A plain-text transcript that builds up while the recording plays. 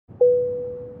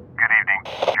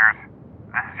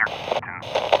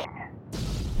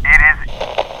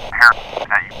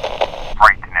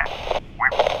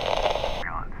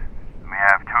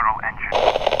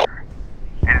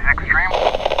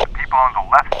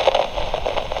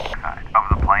Side of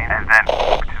the plane and then to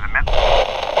the mid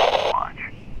launch.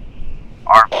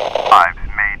 Our lives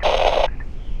made.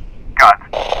 God's.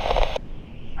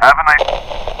 Have a nice.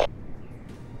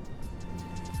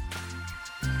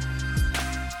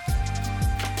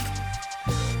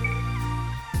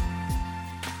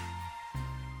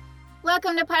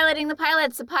 Welcome to Piloting the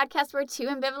Pilots, a podcast where two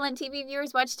ambivalent TV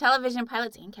viewers watch television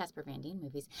pilots and Casper Van Dien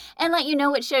movies and let you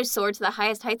know what shows soar to the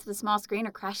highest heights of the small screen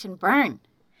or crash and burn.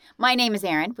 My name is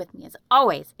Erin. With me, as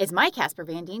always, is my Casper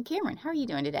Van Dien, Cameron. How are you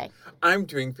doing today? I'm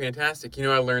doing fantastic. You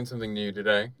know, I learned something new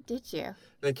today. Did you?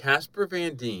 That Casper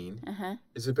Van Dien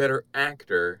is a better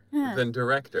actor than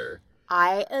director.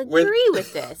 I agree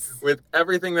with this. With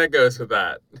everything that goes with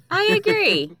that. I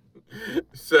agree.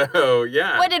 So,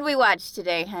 yeah. What did we watch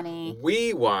today, honey?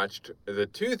 We watched the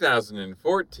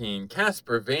 2014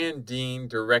 Casper Van Dien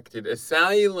directed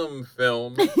Asylum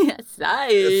film.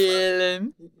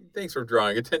 Asylum. Thanks for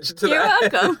drawing attention to You're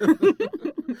that. welcome.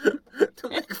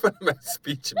 Don't make fun of my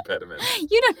speech impediment.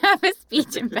 You don't have a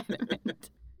speech impediment.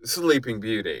 Sleeping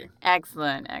Beauty.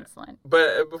 Excellent, excellent.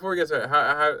 But before we get started,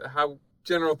 how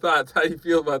general thoughts, how do you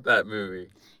feel about that movie?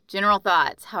 General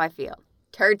thoughts, how I feel.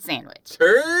 Turd sandwich.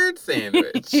 Turd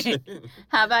sandwich.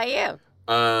 How about you?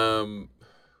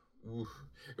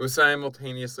 It was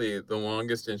simultaneously the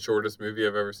longest and shortest movie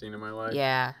I've ever seen in my life.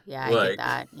 Yeah, I get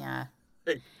that. Yeah.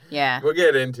 Yeah. We'll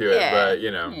get into it, but,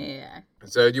 you know. Yeah.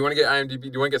 So, do you want to get IMDb? Do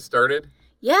you want to get started?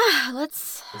 Yeah,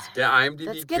 let's get IMDb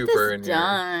let's get Cooper this in here.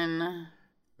 done.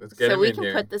 Let's get so him we in can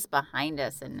here. put this behind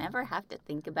us and never have to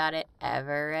think about it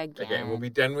ever again. Okay, we'll be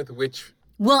done with which...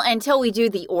 Well, until we do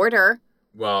the order.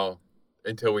 Well,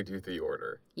 until we do the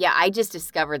order. Yeah, I just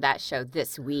discovered that show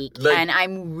this week, Like, and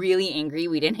I'm really angry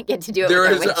we didn't get to do it there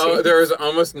with the witches. There was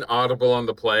almost an audible on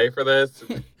the play for this,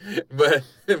 but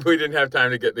we didn't have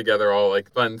time to get together all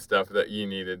like fun stuff that you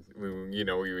needed. We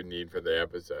would need for the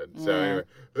episode. So anyway,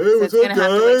 hey, so what's it's up, gonna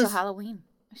have to wait till guys? Halloween.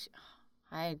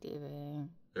 Hi, David.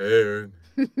 Hey, Aaron.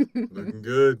 Looking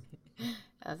good.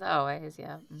 As always,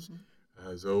 yeah.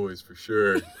 As always, for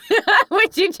sure.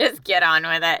 Would you just get on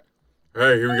with it? All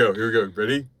right, here we go.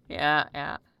 Ready?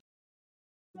 Yeah.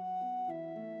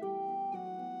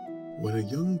 When a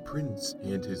young prince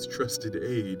and his trusted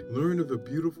aide learn of a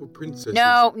beautiful princess...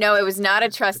 No, it was not a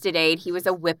trusted aide. He was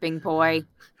a whipping boy.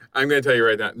 I'm going to tell you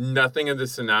right now, nothing in the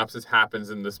synopsis happens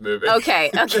in this movie.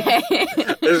 Okay.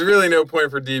 There's really no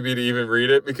point for DB to even read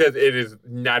it because it is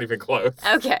not even close.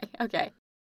 Okay.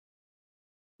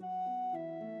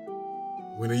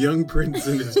 When a young prince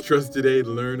and his trusted aide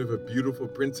learn of a beautiful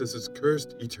princess's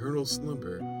cursed eternal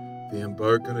slumber, they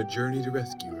embark on a journey to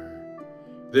rescue her.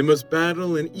 They must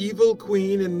battle an evil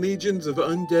queen and legions of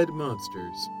undead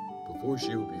monsters before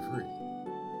she will be free.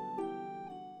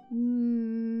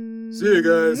 See you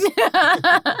guys.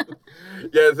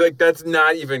 Yeah, it's like that's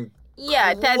not even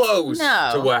close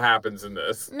to what happens in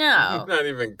this. No. Not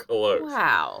even close.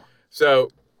 Wow. So,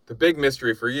 the big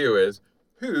mystery for you is,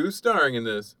 who's starring in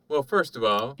this? Well, first of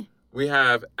all, we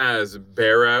have as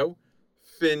Barrow,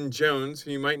 Finn Jones,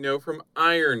 who you might know from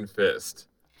Iron Fist.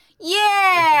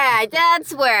 Yeah,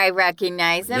 that's where I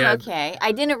recognize him. Yeah. Okay.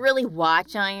 I didn't really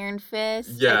watch Iron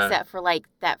Fist except for like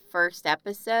that first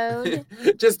episode.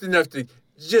 Just enough to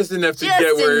get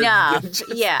where...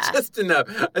 Just enough.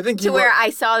 I think where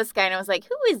I saw this guy and I was like,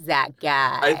 who is that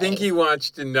guy? I think he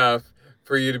watched enough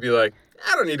for you to be like,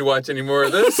 I don't need to watch any more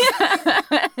of this.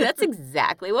 That's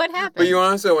exactly what happened. But you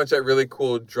also watched that really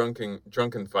cool drunken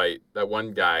fight, that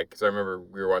one guy, because I remember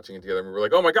we were watching it together and we were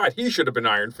like, oh my God, he should have been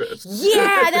Iron Fist.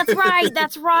 Yeah, that's right.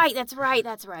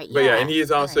 But yeah, and he is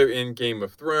also in Game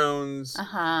of Thrones.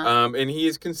 And he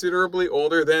is considerably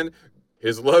older than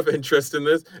his love interest in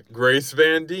this, Grace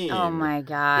Van Dien. Oh my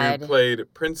God. Who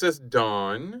played Princess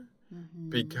Dawn.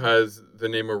 Because the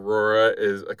name Aurora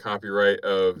is a copyright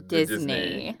of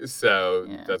Disney. So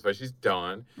that's why she's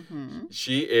Dawn.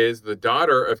 She is the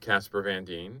daughter of Casper Van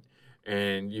Dien.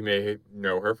 And you may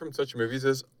know her from such movies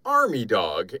as Army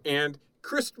Dog and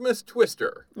Christmas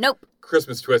Twister. Nope.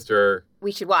 Christmas Twister.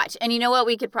 We should watch. And you know what?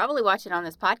 We could probably watch it on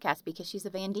this podcast because she's a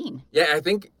Van Dien. Yeah, I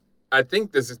think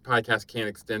this podcast can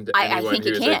extend to anyone who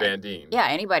is a Van Dien. Yeah,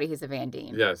 anybody who's a Van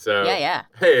Dien. Yeah, so... Yeah.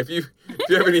 Hey, if you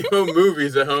have any home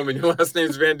movies at home and your last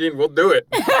name's Van Dien, we'll do it.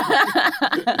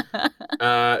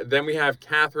 Then we have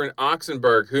Catherine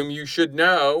Oxenberg, whom you should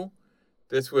know.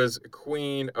 This was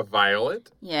Queen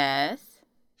Violet. Yes.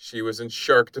 She was in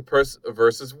Sharktopus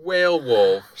versus Whale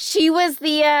Wolf. She was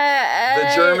the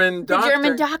German doctor. The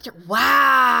German doctor.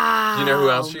 Wow. Do you know who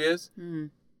else she is?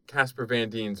 Casper Van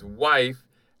Dien's wife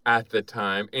at the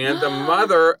time and the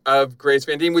mother of Grace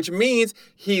Van Dien, which means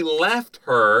he left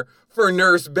her for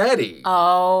Nurse Betty.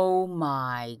 Oh,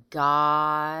 my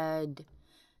God.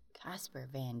 Casper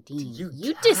Van Dien.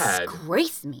 You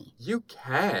disgrace me. You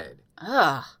cad.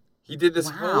 Ugh. He did this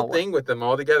whole thing with them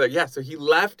all together. Yeah, so he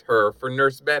left her for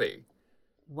Nurse Betty.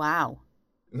 Wow.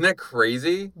 Isn't that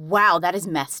crazy? Wow, that is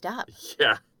messed up.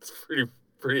 Yeah, it's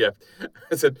pretty.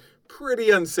 I said pretty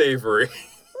unsavory.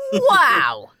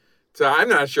 Wow. So I'm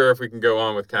not sure if we can go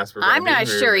on with Casper Van Dien. I'm not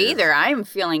sure either. I'm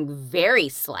feeling very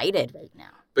slighted right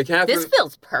now. But this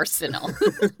feels personal.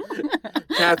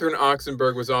 Catherine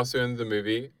Oxenberg was also in the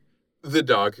movie The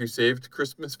Dog Who Saved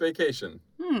Christmas Vacation.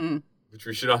 Which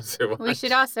we should also watch. We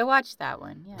should also watch that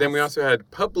one, yes. Then we also had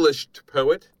Published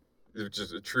Poet, which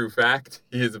is a true fact.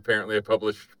 He is apparently a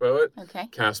published poet. Okay.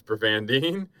 Casper Van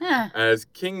Dien as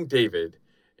King David.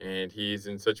 And he's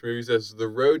in such movies as The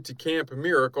Road to Camp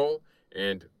Miracle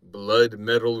and Blood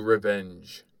Metal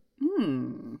Revenge.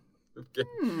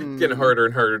 Getting harder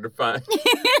and harder to find.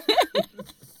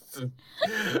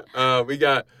 We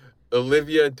got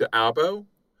Olivia d'Abo,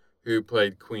 who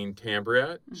played Queen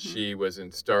Tambriat. She was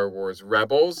in Star Wars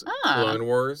Rebels, Clone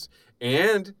Wars,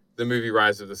 and the movie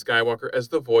Rise of the Skywalker as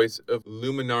the voice of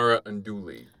Luminara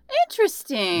Unduli.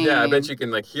 Interesting. Yeah, I bet you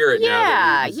can hear it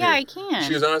now. Yeah, I can.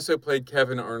 She has also played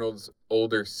Kevin Arnold's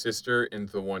older sister in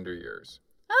The Wonder Years.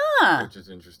 Which is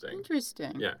interesting.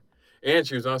 Interesting. Yeah. And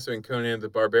she was also in Conan the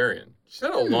Barbarian. She's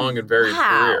had a long and varied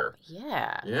career.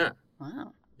 Yeah. Yeah.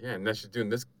 Wow. Yeah, and now she's doing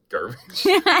this garbage.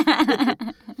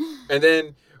 And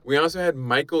then we also had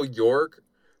Michael York,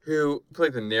 who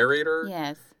played the narrator.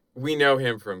 Yes. We know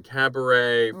him from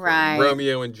Cabaret, from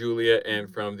Romeo and Juliet,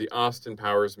 and from the Austin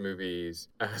Powers movies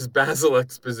as Basil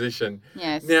Exposition.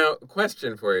 Yes. Now,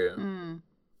 question for you,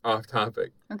 off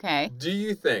topic. Okay. Do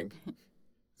you think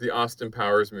the Austin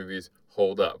Powers movies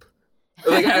hold up?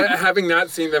 Having not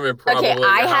seen them in probably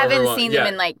I haven't long, seen them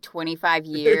in 25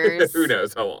 years. Who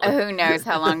knows how long? Who knows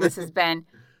how long this has been.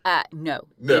 No,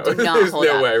 they do not there's hold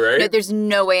no up. way, right? No, there's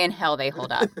no way in hell they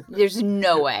hold up. There's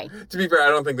no way. To be fair, I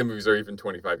don't think the movies are even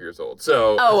 25 years old.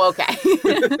 So. Oh, okay.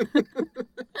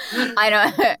 I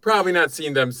don't. Probably not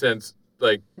seen them since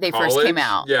they college. First came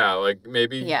out. Yeah,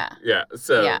 maybe. Yeah. Yeah.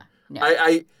 So. Yeah.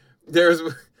 No. There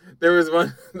was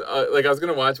one I was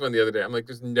gonna watch one the other day. I'm like,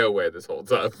 there's no way this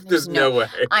holds up. There's no way.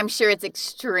 I'm sure it's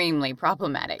extremely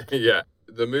problematic. Yeah.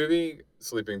 The movie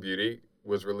Sleeping Beauty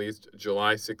was released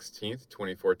July 16th,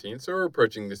 2014. So we're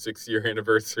approaching the 6-year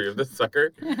anniversary of this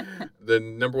sucker. The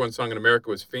number one song in America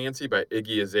was Fancy by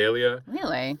Iggy Azalea.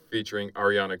 Really? Featuring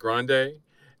Ariana Grande.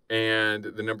 And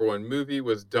the number one movie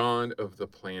was Dawn of the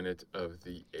Planet of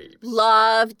the Apes.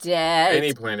 Loved it.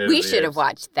 Any Planet of the Apes. We should have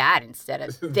watched that instead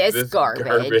of this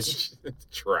garbage.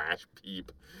 Trash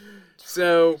peep.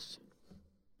 So,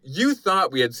 you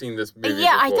thought we had seen this movie before.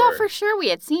 I thought for sure we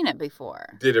had seen it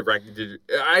before. Did it?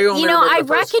 I only remember the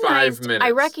first 5 minutes.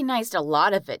 I recognized a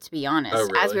lot of it, to be honest. Oh,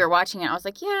 really? As we were watching it, I was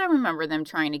like, yeah, I remember them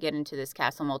trying to get into this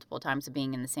castle multiple times and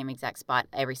being in the same exact spot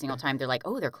every single time. They're like,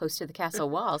 oh, they're close to the castle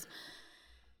walls.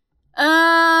 So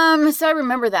I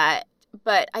remember that,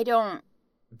 but I don't.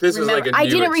 This was like a new I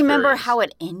didn't remember experience. how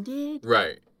it ended.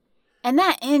 Right. And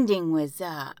that ending was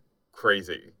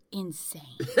crazy.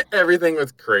 Insane. Everything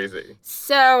was crazy.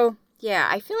 So, yeah,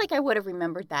 I feel like I would have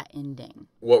remembered that ending.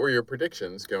 What were your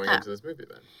predictions going into this movie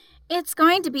then? It's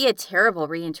going to be a terrible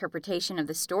reinterpretation of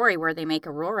the story where they make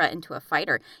Aurora into a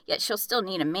fighter, yet she'll still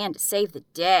need a man to save the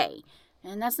day.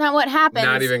 And that's not what happens.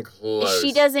 Not even close.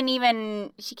 She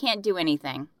can't do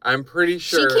anything. I'm pretty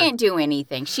sure. She can't do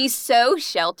anything. She's so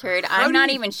sheltered. I'm not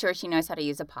even sure she knows how to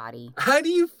use a potty. How do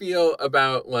you feel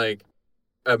about,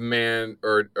 a man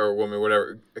or woman,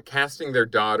 whatever, casting their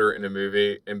daughter in a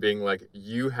movie and being like,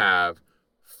 you have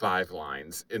 5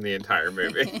 lines in the entire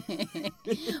movie?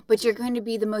 But you're going to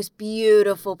be the most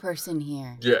beautiful person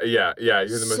here. Yeah. You're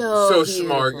the most so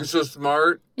smart. You're so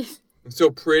smart.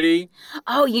 So pretty.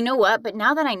 Oh, you know what? But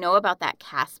now that I know about that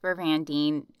Casper Van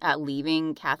Dien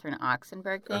leaving Catherine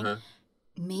Oxenberg thing,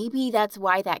 maybe that's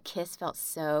why that kiss felt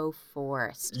so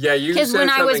forced. Yeah, you said because when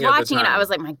I was watching it, I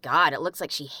was like, my God, it looks like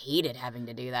she hated having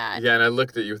to do that. Yeah, and I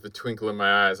looked at you with a twinkle in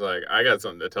my eyes, like, I got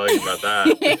something to tell you about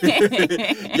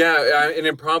that. Yeah, and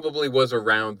it probably was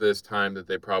around this time that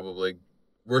they probably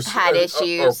were had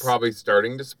issues, or probably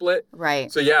starting to split.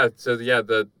 Right. So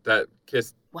that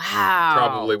kiss. Wow.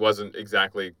 Probably wasn't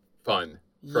exactly fun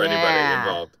for anybody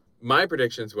involved. My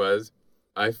predictions was,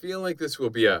 I feel like this will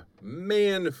be a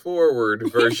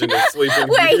man-forward version of Sleeping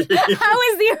Beauty. Wait, how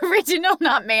is the original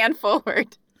not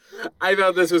man-forward? I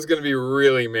thought this was going to be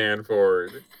really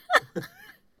man-forward.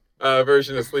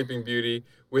 Version of Sleeping Beauty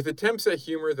with attempts at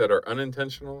humor that are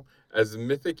unintentional, as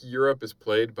mythic Europe is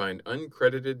played by an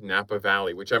uncredited Napa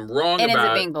Valley, which I'm wrong It about. ends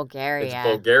up being Bulgaria. It's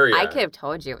Bulgaria. I could have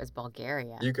told you it was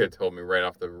Bulgaria. You could have told me right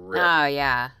off the rip. Oh,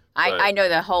 yeah. I know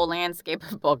the whole landscape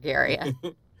of Bulgaria.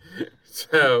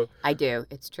 So I do.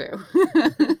 It's true.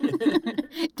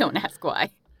 Don't ask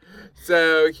why.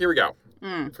 So here we go.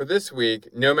 For this week,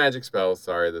 no magic spells,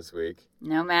 sorry, this week.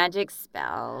 No magic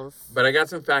spells. But I got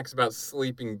some facts about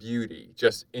Sleeping Beauty,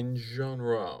 just in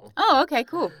general. Oh, okay,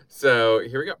 cool. So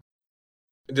here we go.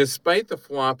 Despite the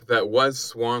flop that was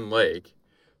Swan Lake,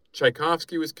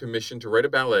 Tchaikovsky was commissioned to write a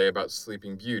ballet about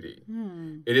Sleeping Beauty.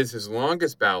 It is his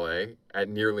longest ballet at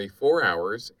nearly 4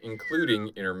 hours, including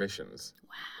intermissions.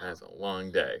 Wow. That's a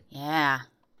long day. Yeah.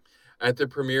 At the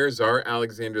premiere, Tsar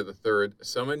Alexander III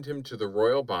summoned him to the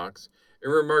royal box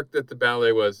and remarked that the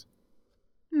ballet was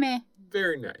meh.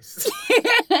 Very nice.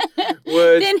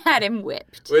 Then had him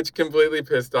whipped. Which completely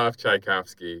pissed off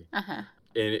Tchaikovsky. Uh-huh.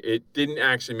 And it didn't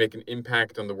actually make an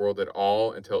impact on the world at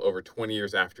all until over 20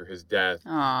 years after his death.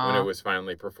 Aww. When it was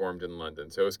finally performed in London.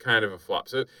 So it was kind of a flop.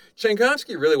 So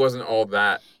Tchaikovsky really wasn't all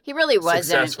that He really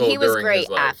wasn't. He was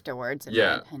great afterwards, in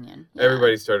my opinion. Yeah.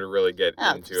 Everybody started really getting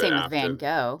into it same after. with Van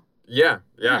Gogh. Yeah,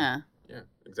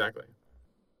 exactly.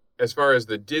 As far as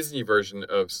the Disney version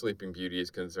of Sleeping Beauty is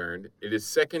concerned, it is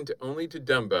second only to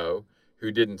Dumbo,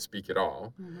 who didn't speak at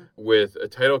all, with a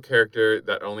title character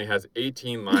that only has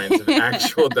 18 lines of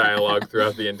actual dialogue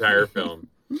throughout the entire film.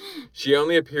 She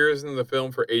only appears in the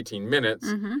film for 18 minutes,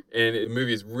 and the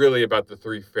movie is really about the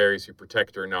three fairies who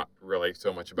protect her, not really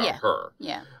so much about her.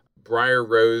 Yeah. Briar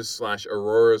Rose /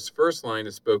 Aurora's first line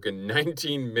is spoken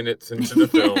 19 minutes into the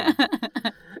film.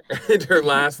 And her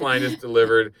last line is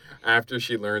delivered after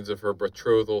she learns of her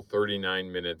betrothal 39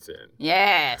 minutes in.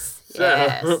 Yes.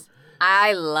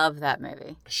 I love that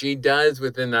movie. She does,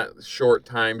 within that short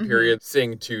time period,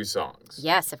 sing 2 songs.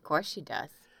 Yes, of course she does.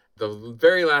 The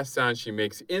very last sound she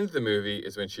makes in the movie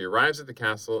is when she arrives at the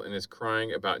castle and is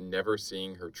crying about never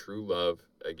seeing her true love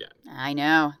again. I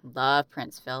know. Love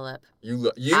Prince Philip.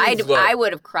 I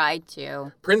would have cried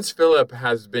too. Prince Philip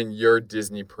has been your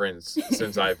Disney prince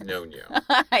since I've known you.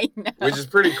 I know. Which is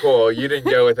pretty cool. You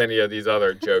didn't go with any of these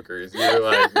other jokers. You were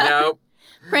like, nope.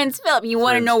 Prince Philip. You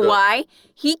want to know why?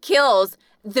 He kills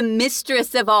the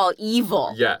mistress of all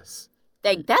evil. Yes.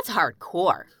 That's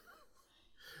hardcore.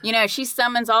 You know, she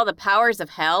summons all the powers of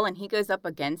hell and he goes up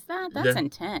against that? That's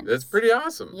intense. That's pretty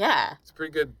awesome. Yeah. It's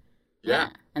pretty good. Yeah.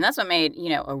 And that's what made,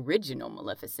 original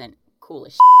Maleficent cool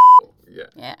as Yeah.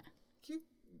 Yeah.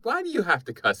 Why do you have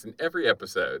to cuss in every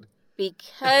episode?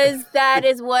 Because that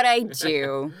is what I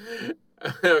do.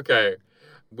 Okay.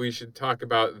 We should talk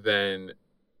about then,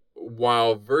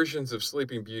 while versions of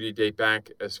Sleeping Beauty date back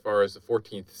as far as the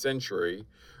 14th century,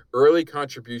 early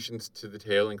contributions to the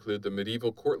tale include the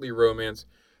medieval courtly romance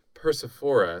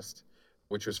Perceforest,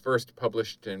 which was first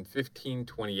published in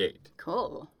 1528.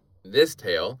 Cool. This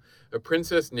tale, a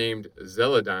princess named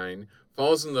Zeladine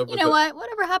falls in love with... You know what?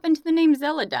 Whatever happened to the name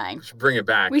Zeladine? We should bring it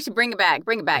back. We should bring it back.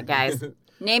 Bring it back, guys.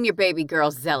 Name your baby girl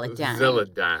Zeladine.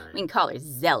 Zeladine. We can call her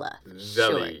Zella.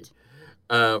 Zelly.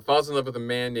 Falls in love with a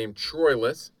man named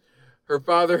Troilus. Her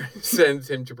father sends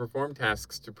him to perform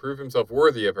tasks to prove himself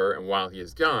worthy of her, and while he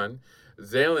is gone,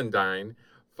 Zelandine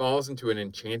falls into an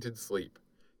enchanted sleep.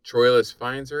 Troilus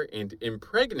finds her and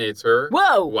impregnates her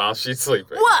while she's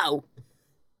sleeping. Whoa!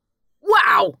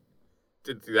 Wow!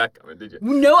 Didn't see that coming, did you?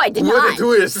 No, I did not. What a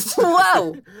twist!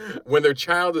 Whoa! When their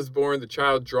child is born, the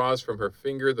child draws from her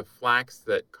finger the flax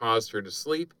that caused her to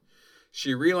sleep.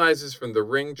 She realizes from the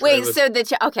ring... Wait, so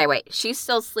she's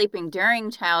still sleeping during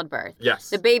childbirth. Yes.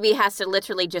 The baby has to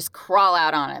literally just crawl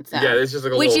out on its own. Yeah, it's just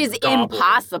like a which little is goblin.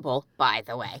 Impossible, by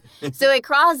the way. So it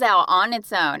crawls out on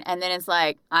its own, and then it's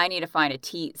like, I need to find a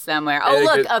teat somewhere. Oh,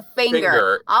 look, a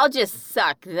finger. I'll just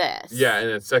suck this. Yeah, and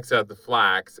it sucks out the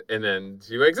flax, and then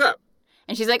she wakes up.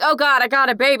 And she's like, oh, God, I got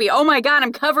a baby. Oh, my God,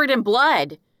 I'm covered in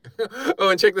blood. Oh,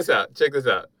 and check this out.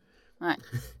 What?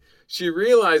 She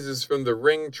realizes from the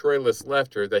ring Troilus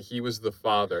left her that he was the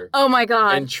father. Oh, my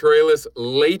God. And Troilus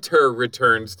later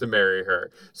returns to marry her.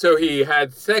 So he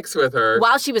had sex with her.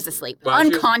 While she was asleep.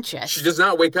 Unconscious. She does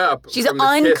not wake up. She's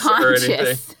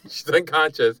unconscious. She's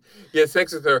unconscious. He has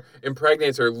sex with her,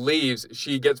 impregnates her, leaves.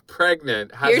 She gets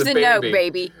pregnant, has Here's a baby. Here's a note,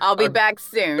 baby. I'll be back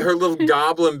soon. Her little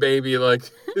goblin baby,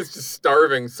 is just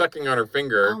starving, sucking on her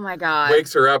finger. Oh, my God.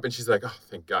 Wakes her up, and she's like, oh,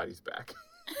 thank God he's back.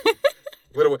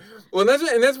 Well,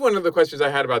 that's one of the questions I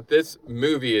had about this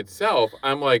movie itself.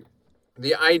 I'm like,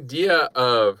 the idea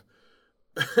of,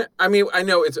 I mean, I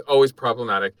know it's always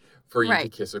problematic for you to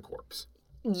kiss a corpse.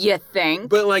 You think?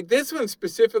 But this one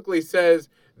specifically says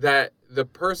that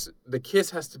the kiss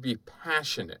has to be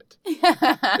passionate.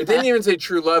 It didn't even say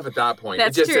true love at that point.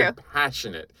 That's it just true. said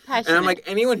passionate. And I'm like,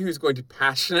 anyone who's going to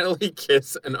passionately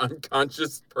kiss an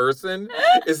unconscious person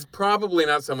is probably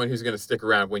not someone who's going to stick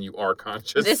around when you are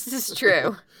conscious. This is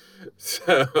true.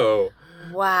 So.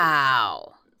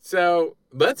 Wow. So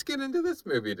let's get into this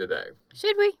movie today.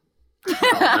 Should we?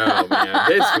 Oh, man.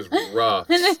 This was rough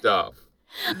stuff.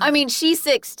 I mean, she's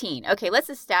 16. Okay, let's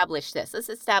establish this. Let's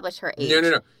establish her age.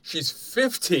 No. She's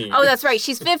 15. Oh, that's right.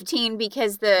 She's 15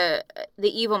 because the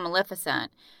evil Maleficent,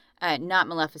 not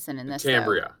Maleficent in this,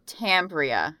 Tambria. though.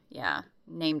 Tambria, yeah.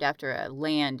 Named after a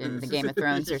land in the Game of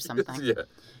Thrones or something. Yeah.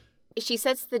 She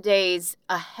sets the days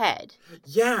ahead.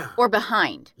 Yeah. Or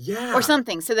behind. Yeah. Or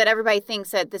something, so that everybody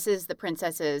thinks that this is the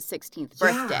princess's 16th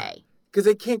birthday. Because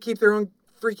they can't keep their own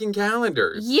freaking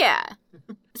calendars. Yeah.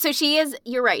 So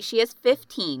you're right, she is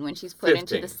 15 when she's put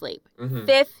into the sleep. Mm-hmm.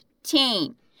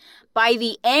 15. By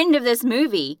the end of this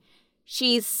movie,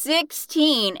 she's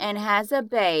 16 and has a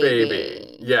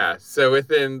baby. Yeah. So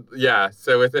within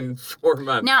 4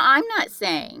 months. Now, I'm not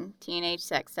saying teenage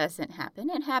sex doesn't happen.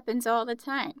 It happens all the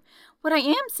time. What I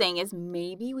am saying is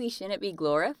maybe we shouldn't be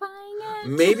glorifying it.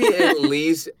 Maybe at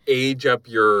least age up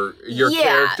your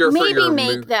character for maybe your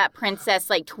make that princess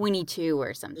like 22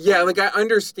 or something. Yeah, like I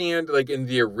understand like in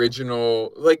the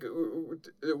original, like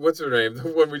what's her name?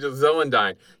 The one we just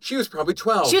Zelandine. She was probably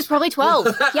 12. She was probably 12.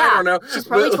 Yeah. I don't know. She's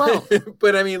probably 12.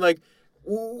 But I mean like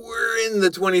we're in the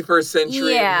 21st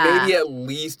century. Yeah. Maybe at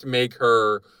least make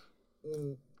her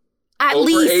At over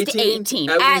least 18. 18.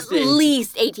 At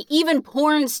least 18. Even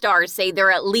porn stars say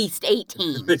they're at least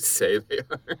 18. They say they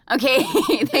are. Okay?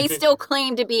 They still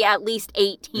claim to be at least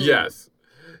 18. Yes.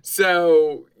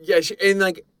 So, yeah,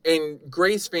 and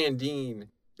Grace Van Dien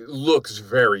looks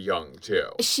very young, too.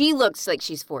 She looks like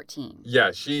she's 14. Yeah,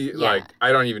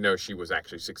 I don't even know if she was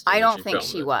actually 16. I don't think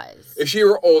she was. If she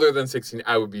were older than 16,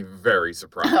 I would be very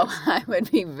surprised. Oh, I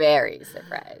would be very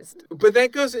surprised. But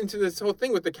that goes into this whole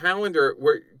thing with the calendar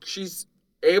where she's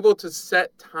able to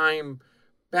set time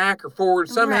back or forward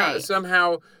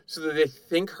somehow so that they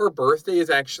think her birthday is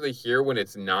actually here when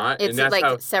it's not. It's and that's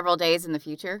like several days in the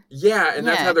future? Yeah, and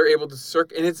that's how they're able to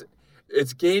and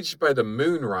it's gauged by the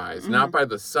moonrise, not by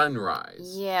the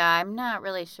sunrise. Yeah, I'm not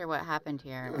really sure what happened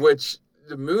here. Which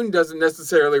the moon doesn't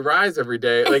necessarily rise every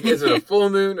day. Like, is it a full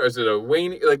moon or is it a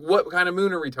waning? Like, what kind of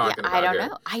moon are we talking about here?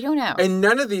 I don't know. And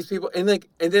none of these people, and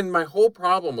then my whole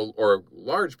problem, or a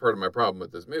large part of my problem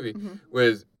with this movie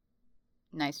was.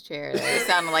 Nice chair. It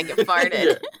sounded like it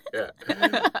farted. Yeah.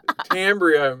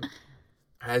 Tambria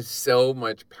has so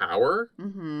much power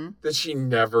that she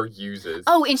never uses.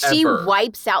 Oh, and she ever.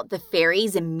 wipes out the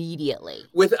fairies immediately.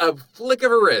 With a flick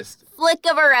of her wrist. Flick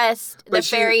of a wrist, the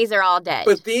fairies are all dead.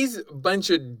 But these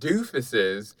bunch of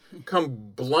doofuses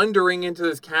come blundering into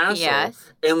this castle.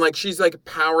 Yes. And, like, she's, like,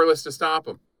 powerless to stop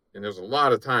them. And there's a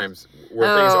lot of times where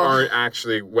things aren't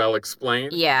actually well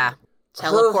explained. Yeah.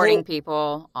 Teleporting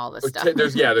people, all this stuff.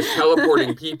 There's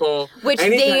teleporting people. Which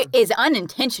is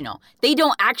unintentional. They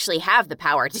don't actually have the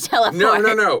power to teleport.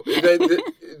 No.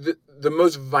 The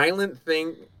most violent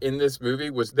thing in this movie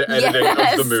was the editing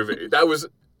of the movie. That was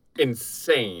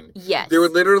insane. Yes. There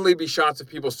would literally be shots of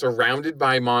people surrounded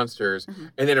by monsters,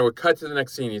 and then it would cut to the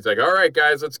next scene. He's like, all right,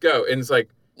 guys, let's go. And it's like,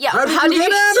 how did you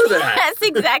get out of that? Yes,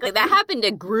 exactly. That happened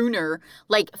to Gruner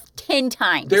like 10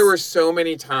 times. There were so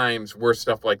many times where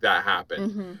stuff like that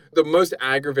happened. The most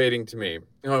aggravating to me,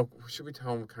 should we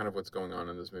tell them kind of what's going on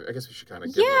in this movie? I guess we should kind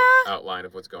of give an outline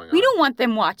of what's going on. We don't want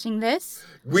them watching this.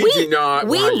 We do not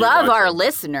We want you love our watching.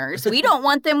 listeners. We don't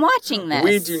want them watching this.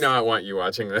 We do not want you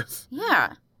watching this.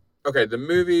 Yeah. Okay, the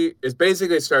movie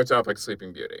starts off like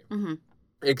Sleeping Beauty.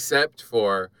 Except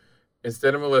for...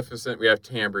 Instead of Maleficent, we have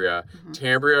Tambria.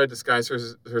 Tambria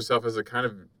disguises herself as a kind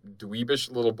of dweebish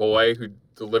little boy who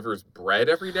delivers bread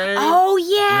every day. Oh,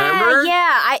 yeah. Remember?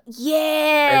 Yeah.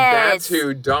 Yes. And that's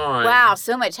who Dawn... Wow,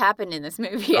 so much happened in this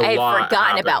movie. I had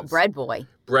forgotten about Bread Boy.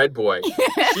 Bread Boy.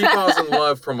 She falls in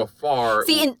love from afar.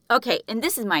 See, and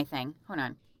this is my thing. Hold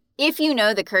on. If you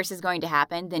know the curse is going to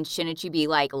happen, then shouldn't you be,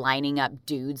 like, lining up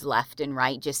dudes left and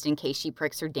right just in case she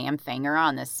pricks her damn finger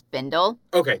on the spindle?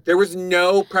 Okay, there was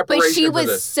no preparation for this. But she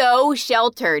was so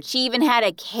sheltered. She even had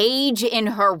a cage in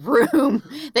her room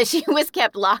that she was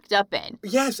kept locked up in.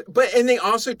 Yes, and they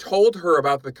also told her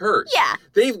about the curse. Yeah.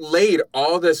 They've laid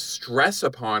all this stress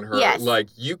upon her. Yes. Like,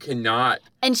 you cannot...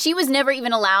 And she was never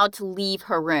even allowed to leave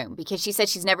her room because she said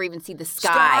she's never even seen the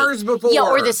sky. Stars before. Yeah,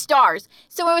 or the stars.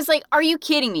 So I was like, are you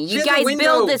kidding me? You guys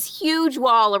build this huge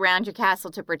wall around your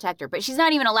castle to protect her, but she's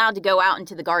not even allowed to go out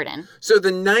into the garden. So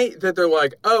the night that they're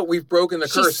like, oh, we've broken the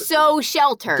curse. She's so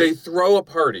sheltered. They throw a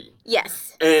party.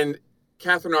 Yes. And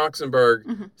Catherine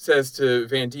Oxenberg says to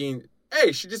Van Dien,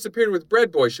 hey, she disappeared with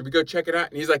Bread Boy. Should we go check it out?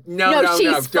 And he's like, no, don't worry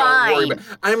about it.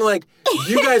 I'm like,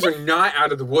 you guys are not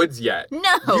out of the woods yet.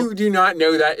 No. You do not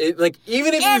know that.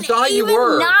 Even if you thought you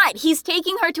were. Not. He's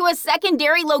taking her to a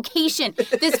secondary location.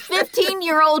 This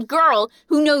 15-year-old girl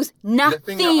who knows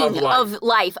nothing of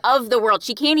life, of the world.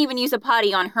 She can't even use a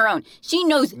potty on her own. She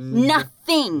knows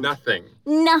nothing. Nothing.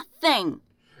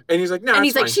 And he's like, no, and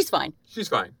he's fine. Like, she's fine. She's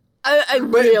fine.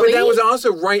 Really? But that was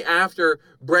also right after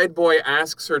Bread Boy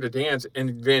asks her to dance,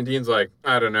 and Van Dien's like,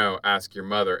 I don't know, ask your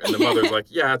mother. And the mother's like,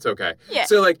 yeah, it's okay. Yeah.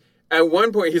 So, like, at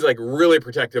one point, he's, like, really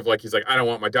protective. Like, he's like, I don't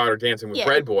want my daughter dancing with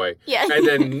Bread Boy. Yeah. And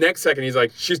then next second, he's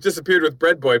like, she's disappeared with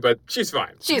Bread Boy, but she's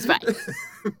fine. She's fine.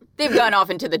 They've gone off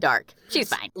into the dark. She's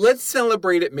fine. Let's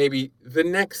celebrate it maybe the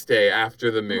next day after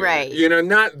the moon. Right. You know,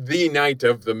 not the night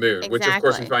of the moon, which, of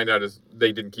course, we find out is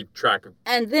they didn't keep track of.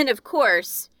 And then, of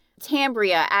course,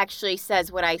 Tambria actually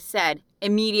says what I said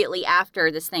immediately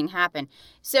after this thing happened.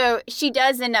 So she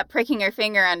does end up pricking her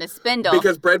finger on the spindle.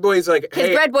 Because Bread Boy's like, hey.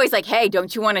 Because Bread Boy's like, hey,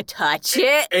 don't you want to touch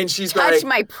it? And she's touch like.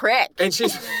 my prick. And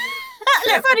she's.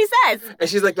 That's what he says. And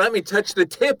she's like, let me touch the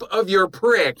tip of your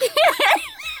prick.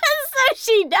 So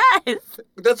she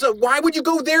does. Why would you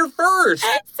go there first?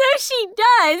 So she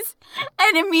does.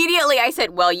 And immediately I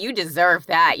said, well, you deserve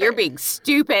that. You're being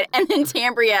stupid. And then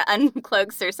Tambria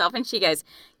uncloaks herself and she goes,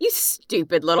 you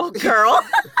stupid little girl.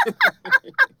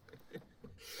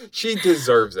 She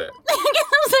deserves it.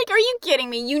 I was like, are you kidding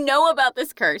me? You know about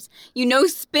this curse. You know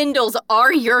spindles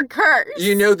are your curse.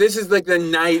 You know this is like the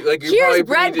night. Like here's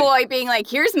Bread Boy being like,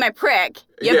 here's my prick.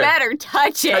 You better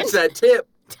touch it. Touch that tip.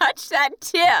 Touch that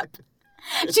tip.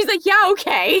 She's like, yeah,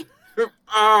 okay.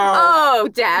 Oh,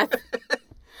 death.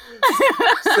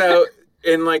 So,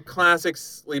 in like classic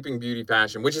Sleeping Beauty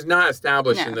fashion, which is not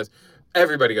established in this,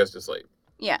 everybody goes to sleep.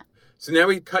 Yeah. So now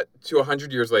we cut to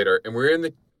 100 years later, and we're in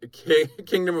the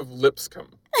kingdom of Lipscomb.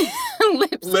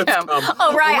 Lipscomb.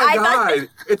 Oh, right. Oh, my God.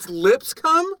 It's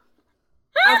Lipscomb?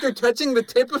 After touching the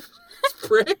tip of his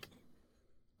prick?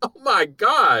 Oh, my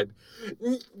God.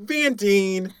 Van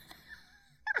Dien.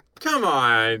 Come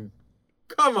on.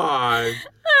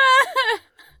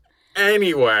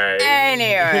 Anyway.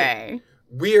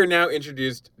 We are now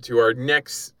introduced to our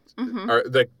next,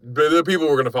 the people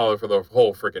we're going to follow for the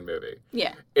whole freaking movie.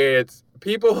 Yeah. It's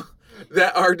people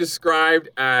that are described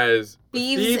as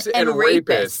thieves and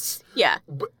rapists. Yeah.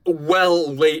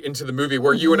 Well late into the movie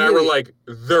where you and I were like,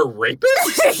 they're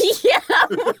rapists? Yeah.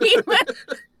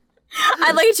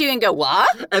 I look at you and go,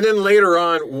 what? And then later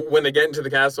on, when they get into the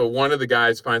castle, one of the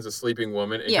guys finds a sleeping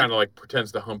woman and kind of like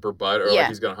pretends to hump her butt or like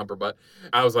he's going to hump her butt.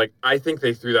 I was like, I think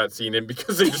they threw that scene in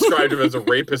because they described him as a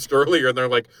rapist earlier. And they're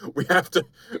like, we have to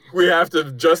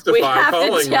justify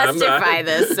calling them that.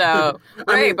 This. So,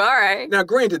 all right. Now,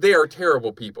 granted, they are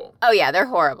terrible people. Oh, yeah, they're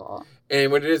horrible.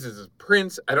 And what it is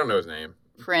Prince, I don't know his name.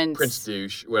 Prince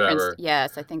Douche, whatever.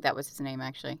 Yes, I think that was his name,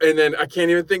 actually. And then I can't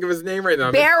even think of his name right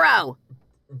now. Barrow.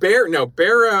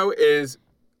 Barrow is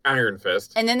Iron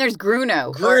Fist. And then there's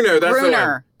Gruno. That's the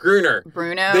one. Gruner.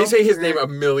 Bruno. They say his name a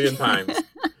million times.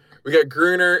 We got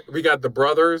Gruner. We got the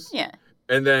brothers. Yeah.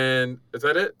 And then, is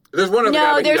that it? There's one other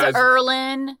guy. No, there's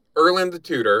Erlin. Erlin the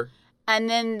tutor. And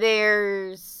then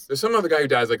there's some other guy who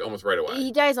dies like almost right away.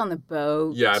 He dies on the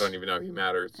boat. Yeah, I don't even know if he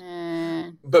matters.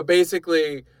 But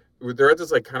basically, they're at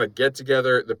this like kind of get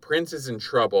together. The prince is in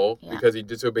trouble because he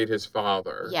disobeyed his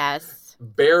father. Yes.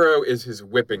 Barrow is his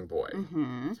whipping boy.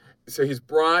 Mm-hmm. So he's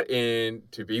brought in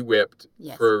to be whipped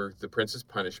for the prince's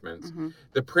punishments. Mm-hmm.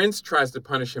 The prince tries to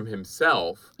punish him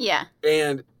himself. Yeah.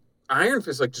 And Iron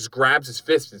Fist like just grabs his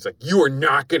fist and it's like, you are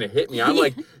not going to hit me. I'm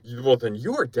like, well, then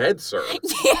you are dead, sir.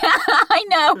 Yeah, I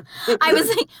know. I was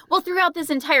like, well, throughout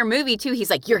this entire movie, too, he's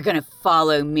like, you're going to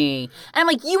follow me. And I'm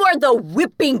like, you are the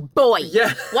whipping boy.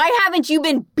 Yeah. Why haven't you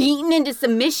been beaten into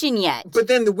submission yet? But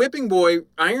then the whipping boy,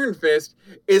 Iron Fist,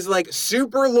 is like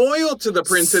super loyal to the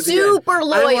prince at the end. Super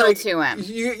loyal to him.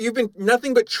 You've been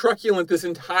nothing but truculent this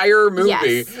entire movie.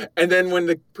 Yes. And then when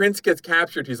the prince gets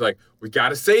captured, he's like, we got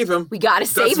to save him. We got to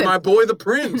save him. That's my boy, the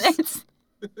prince.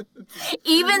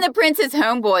 Even the prince's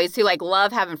homeboys who like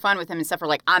love having fun with him and stuff are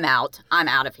like, I'm out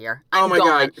of here. I'm my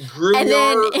gone. God.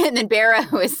 Gruner. And then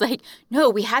Barrow is like, no,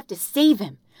 we have to save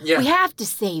him. Yeah. We have to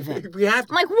save him. I'm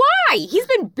like, why? He's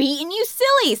been beating you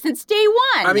silly since day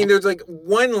one. I mean, there's like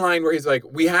one line where he's like,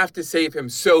 we have to save him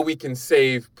so we can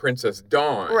save Princess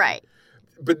Dawn. Right.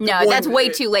 But no, that's way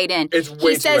too late in. It's way too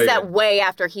late. He says that way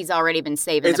after he's already been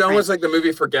saving It's almost like the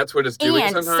movie forgets what it's doing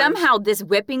sometimes. And somehow this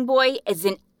whipping boy is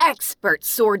an expert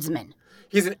swordsman.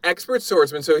 He's an expert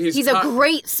swordsman, so he's a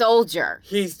great soldier.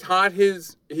 He's taught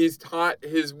his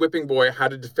whipping boy how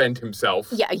to defend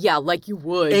himself. Yeah, like you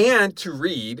would. And to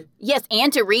read. Yes,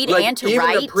 and to read and to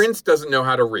write. Even the prince doesn't know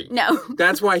how to read. No.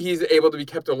 That's why he's able to be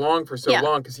kept along for so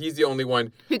long, because he's the only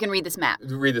one who can read this map.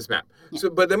 Yeah. So,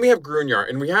 but then we have Grunyar,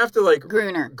 and we have to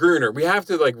Gruner. We have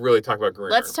to really talk about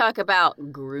Gruner. Let's talk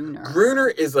about Gruner. Gruner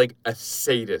is like a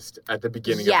sadist at the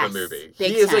beginning of the movie.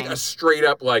 He is like a straight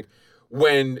up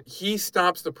when he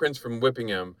stops the prince from whipping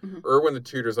him, Erwin the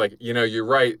tutor's like, you're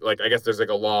right. I guess there's a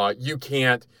law. You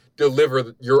can't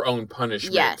deliver your own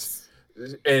punishment. Yes.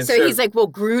 And so he's like, well,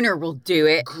 Gruner will do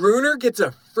it. Gruner gets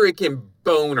a freaking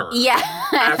boner. Yeah.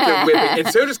 After whipping. And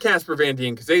so does Casper Van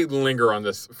Dien, because they linger on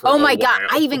this for a while. God.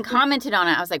 I even commented on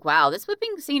it. I was like, wow, this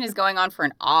whipping scene is going on for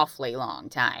an awfully long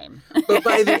time.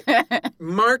 But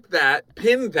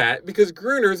pin that, because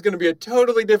Gruner is going to be a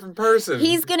totally different person.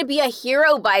 He's going to be a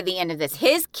hero by the end of this.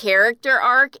 His character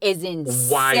arc is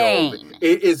insane. Wild.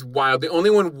 It is wild. The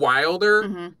only one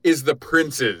wilder is the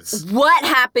princes. What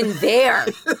happened there?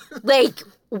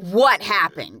 What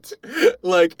happened?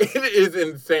 It is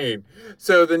insane.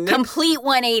 So the next... Complete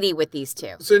 180 with these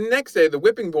two. So the next day, the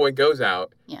whipping boy goes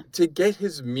out to get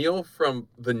his meal from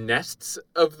the nests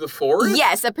of the forest.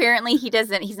 Yes, apparently he's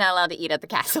not allowed to eat at the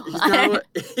castle.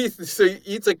 So he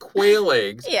eats quail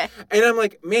eggs. Yeah. And I'm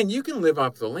like, man, you can live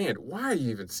off the land. Why are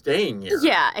you even staying here?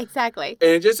 Yeah, exactly.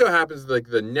 And it just so happens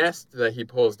the nest that he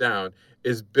pulls down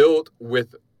is built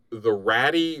with the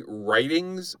ratty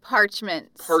writings.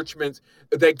 Parchments.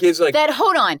 That gives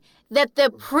that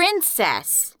the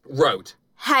princess wrote.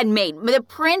 Had made. The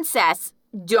princess,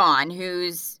 Dawn,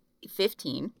 who's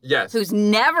 15. Yes. Who's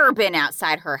never been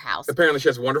outside her house. Apparently she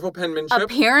has wonderful penmanship.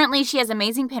 Apparently she has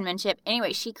amazing penmanship.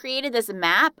 Anyway, she created this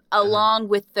map along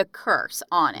with the curse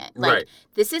on it. Right.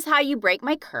 This is how you break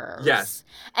my curse. Yes.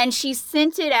 And she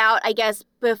sent it out, I guess,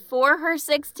 before her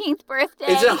 16th birthday.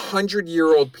 It's a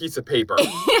 100-year-old piece of paper.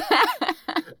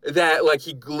 That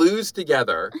he glues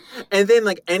together, and then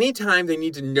anytime they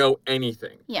need to know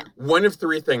anything, one of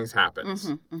three things happens.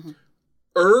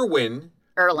 Erwin,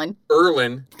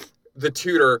 the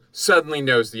tutor, suddenly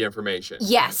knows the information.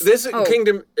 Yes. This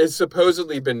kingdom has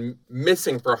supposedly been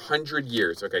missing for 100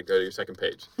 years. Okay, go to your second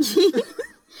page.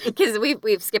 Because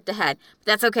we've skipped ahead. But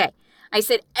that's okay. I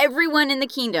said everyone in the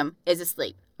kingdom is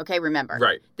asleep. Okay, remember.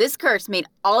 Right. This curse made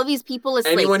all of these people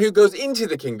asleep. Anyone who goes into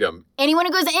the kingdom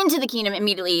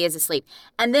immediately is asleep.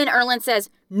 And then Erlen says,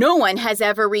 no one has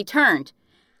ever returned.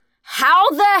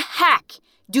 How the heck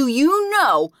do you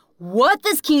know what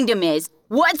this kingdom is?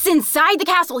 What's inside the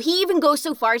castle? He even goes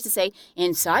so far as to say,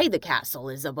 inside the castle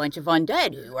is a bunch of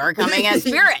undead who are coming as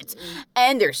spirits.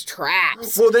 And there's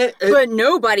traps. But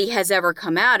nobody has ever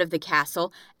come out of the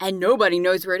castle, and nobody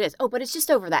knows where it is. Oh, but it's just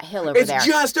over that hill over there. It's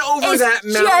just over that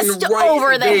mountain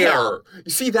right there. Hill.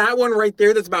 You see that one right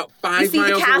there that's about 5 miles away? You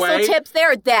see the castle tips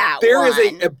there? There is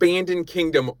an abandoned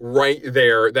kingdom right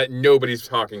there that nobody's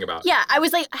talking about. Yeah, I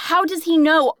was like, how does he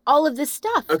know all of this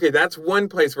stuff? Okay, that's one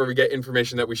place where we get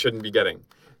information that we shouldn't be getting.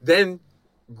 Then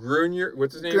Gruner,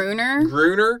 what's his name?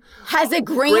 Gruner has a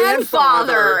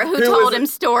grandfather who told him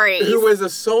stories. Who was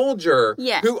a soldier.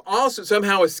 Yeah. Who also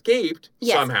somehow escaped.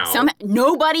 Yes. Somehow.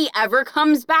 Nobody ever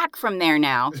comes back from there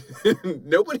now.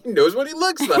 Nobody knows what he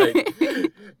looks like.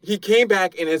 He came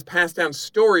back and has passed down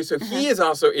stories, so he is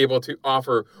also able to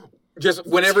offer just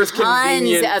whenever it's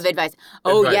convenient. Tons of advice.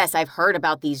 Oh, yes, I've heard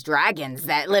about these dragons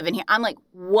that live in here. I'm like,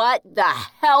 what the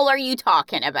hell are you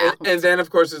talking about? And then, of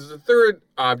course, there's the third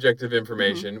object of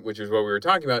information, which is what we were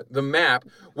talking about, the map,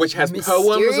 which has poems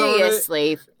on it.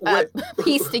 Mysteriously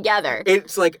pieced together.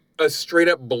 It's like a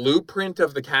straight-up blueprint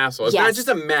of the castle. It's not just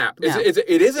a map. No.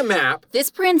 It is a map. This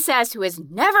princess, who has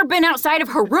never been outside of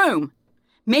her room,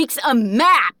 makes a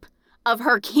map of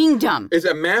her kingdom. It's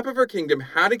a map of her kingdom,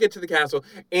 how to get to the castle,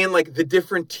 and the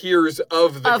different tiers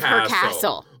of the castle. Her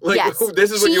castle. Yes. This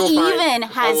is what you'll find. She even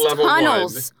has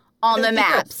tunnels on the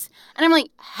maps. And I'm like,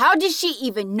 how does she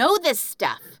even know this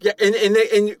stuff? Yeah,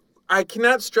 and I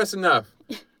cannot stress enough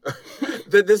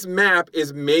that this map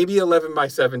is maybe 11 by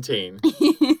 17.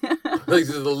 This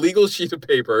is a legal sheet of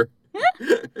paper.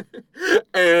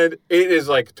 And it is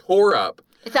tore up.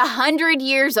 It's 100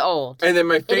 years old. And then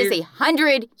my favorite... It is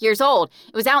 100 years old.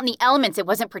 It was out in the elements. It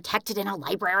wasn't protected in a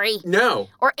library. No.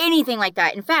 Or anything like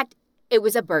that. In fact, it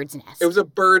was a bird's nest.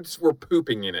 Birds were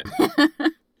pooping in it.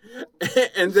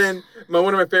 And then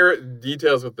one of my favorite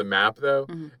details with the map, though,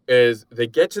 is they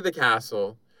get to the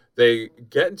castle. They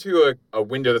get into a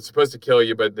window that's supposed to kill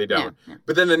you, but they don't. No.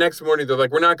 But then the next morning, they're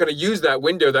like, we're not going to use that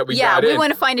window that we got in. Yeah, we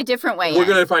want to find a different way We're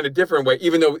going to find a different way,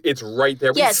 even though it's right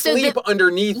there. We sleep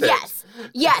underneath it.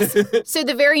 Yes. So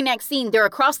the very next scene, they're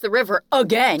across the river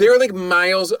again. They're like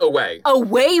miles away.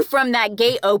 Away from that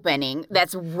gate opening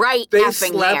that's right effing there. They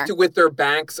slept with their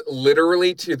backs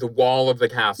literally to the wall of the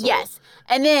castle. Yes.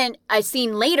 And then a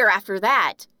scene later after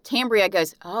that, Tambria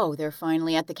goes, oh, they're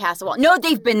finally at the castle wall. No,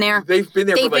 they've been there. They've been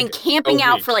there They've for been camping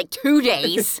out for like 2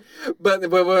 days. But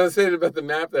what I was saying about the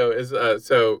map, though, is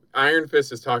so Iron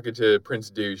Fist is talking to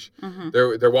Prince Douche. Mm-hmm.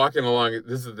 They're walking along.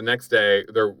 This is the next day.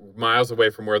 They're miles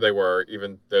away from where they were,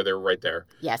 even though they were right there.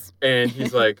 Yes. And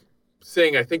he's like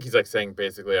saying, I think he's like saying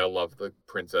basically, I love the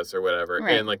princess or whatever.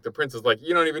 Right. And like the prince is like,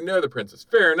 you don't even know the princess.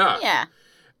 Fair enough. Yeah.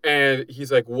 And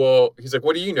he's like, what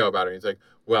do you know about her? And he's like,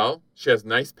 well, she has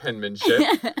nice penmanship.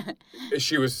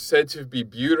 She was said to be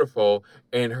beautiful,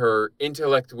 and her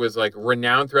intellect was like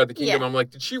renowned throughout the kingdom. Yeah. I'm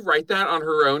like, did she write that on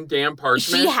her own damn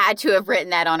parchment? She had to have written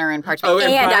that on her own parchment. Oh,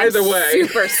 and by the way,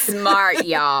 super smart,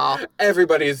 y'all.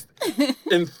 Everybody's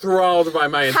enthralled by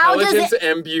my intelligence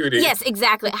and beauty. Yes,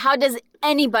 exactly. How does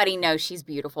anybody know she's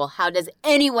beautiful? How does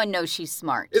anyone know she's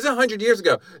smart? It's 100 years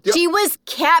ago. She was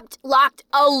kept locked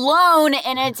alone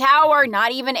in a tower,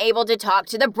 not even able to talk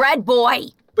to the bread boy.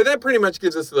 But that pretty much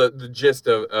gives us the gist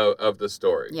of the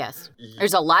story. Yes.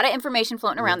 There's a lot of information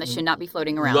floating around that should not be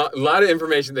floating around. A lot of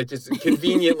information that just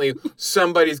conveniently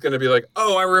somebody's going to be like,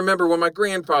 oh, I remember what my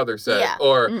grandfather said. Yeah.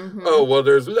 Or, oh, well,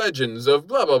 there's legends of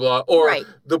blah, blah, blah. Or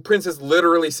the princess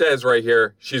literally says right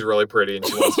here, she's really pretty and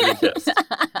she wants to be kissed.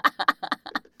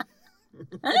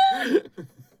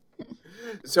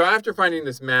 So after finding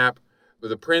this map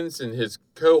with the prince and his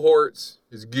cohorts,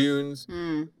 his goons...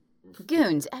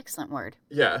 Goons, excellent word.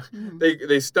 Yeah.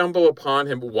 They stumble upon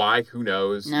him. Why? Who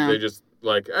knows? No. They just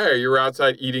like, hey, you were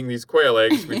outside eating these quail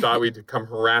eggs. We thought we'd come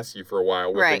harass you for a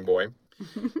while, whipping boy.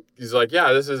 He's like,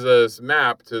 yeah, this is a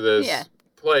map to this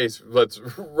place. Let's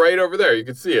right over there. You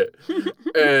can see it.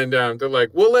 And they're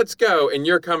like, well, let's go. And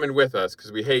you're coming with us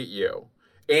because we hate you.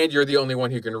 And you're the only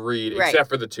one who can read except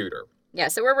for the tutor. Yeah,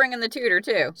 so we're bringing the tutor,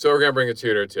 too. So we're going to bring a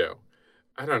tutor, too.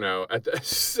 I don't know.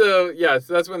 So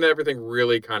that's when everything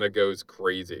really kind of goes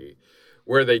crazy,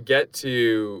 where they get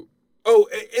to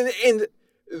and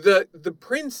the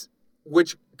prince,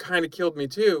 which kind of killed me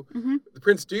too. The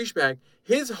Prince douchebag.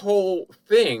 His whole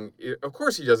thing, of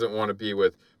course, he doesn't want to be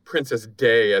with Princess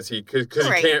Day because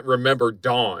he can't remember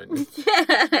Dawn.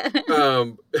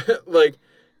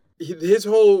 His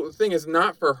whole thing is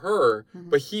not for her,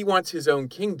 but he wants his own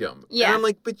kingdom. Yeah. And I'm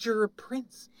like, but you're a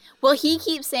prince. Well, he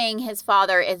keeps saying his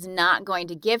father is not going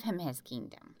to give him his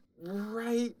kingdom.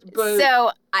 Right, but...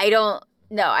 So, I don't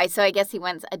know. So I guess he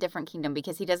wants a different kingdom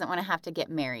because he doesn't want to have to get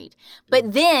married.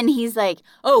 But then he's like,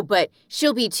 oh, but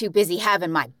she'll be too busy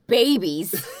having my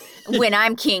babies when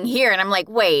I'm king here. And I'm like,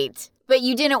 wait, but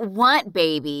you didn't want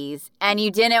babies and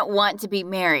you didn't want to be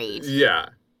married. Yeah.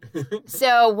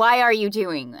 So why are you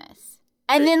doing this?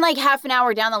 And then like half an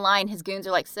hour down the line, his goons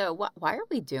are like, so why are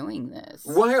we doing this?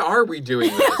 Why are we doing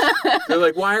this? They're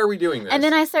like, why are we doing this? And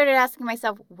then I started asking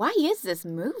myself, why is this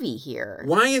movie here?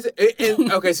 Why is it?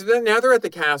 Okay, so then now they're at the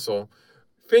castle.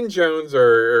 Finn Jones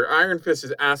or Iron Fist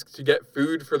is asked to get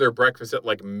food for their breakfast at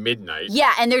like midnight.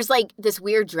 Yeah, and there's like this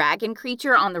weird dragon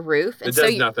creature on the roof. And it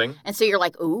does nothing. And so you're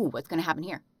like, ooh, what's going to happen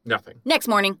here? Nothing. Next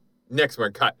morning,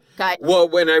 cut. Cut. Well,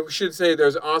 when I should say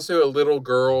there's also a little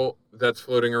girl that's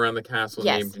floating around the castle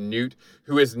named Newt,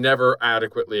 who is never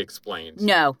adequately explained.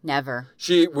 No, never.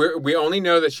 We only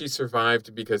know that she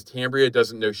survived because Tambria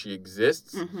doesn't know she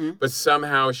exists, but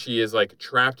somehow she is like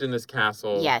trapped in this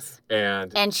castle. Yes.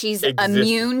 And she's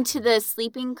immune to the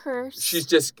sleeping curse. She's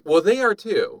just, well, they are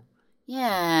too.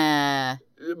 Yeah.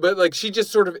 But like she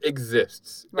just sort of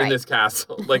exists in this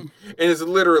castle, like, and it's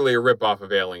literally a ripoff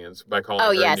of Aliens by calling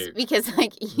her yes, Newt. Because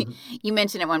like you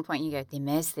mentioned at one point, you go, they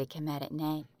mostly come out at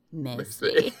night.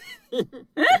 Mostly. I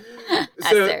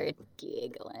started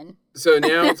giggling. So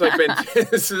now it's like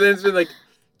so then it's been like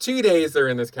 2 days they're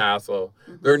in this castle.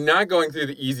 They're not going through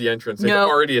the easy entrance they've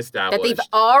already established. That they've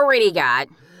already got.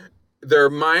 They're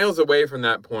miles away from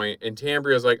that point, and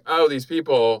Tambria's like, oh, these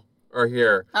people are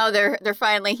here. Oh, they're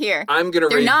finally here.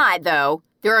 They're not, though.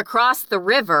 They're across the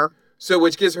river. So,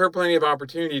 which gives her plenty of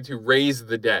opportunity to raise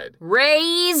the dead.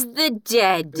 Raise the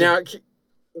dead. Now,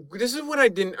 this is what I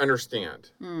didn't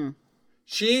understand.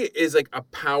 She is like a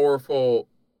powerful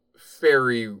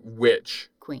fairy witch.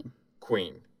 Queen.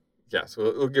 Yes,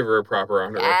 we'll give her a proper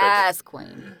honorific. Yes,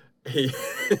 queen.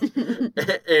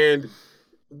 And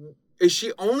is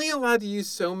she only allowed to use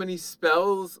so many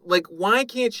spells? Like, why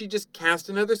can't she just cast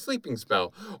another sleeping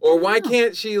spell? Or why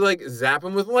can't she, like, zap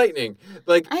him with lightning?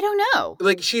 Like, I don't know.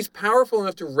 Like, she's powerful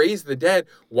enough to raise the dead.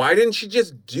 Why didn't she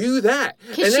just do that?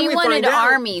 Because she wanted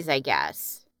armies, I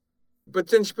guess. But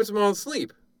then she puts them all to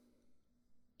sleep.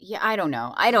 Yeah, I don't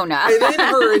know. And then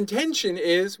her intention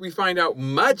is, we find out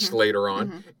much later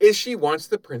on, is she wants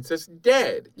the princess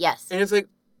dead. Yes. And it's like,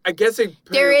 I guess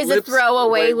there is a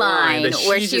throwaway line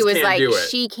where she was like,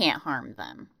 she can't harm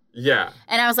them. Yeah.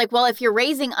 And I was like, well, if you're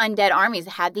raising undead armies,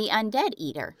 have the undead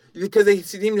eat her. Because they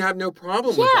seem to have no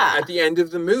problem with that at the end of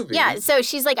the movie. Yeah, so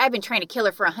she's like, I've been trying to kill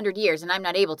her for 100 years and I'm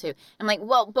not able to. I'm like,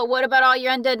 well, but what about all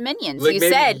your undead minions?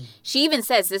 Like, she even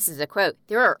says, this is a quote,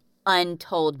 there are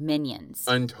untold minions.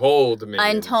 Untold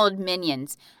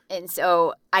minions. And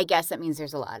so I guess that means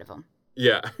there's a lot of them.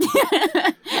 Yeah.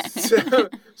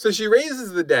 So she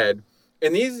raises the dead,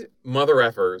 and these mother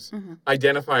effers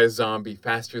identify a zombie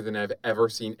faster than I've ever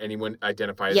seen anyone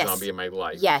identify a zombie in my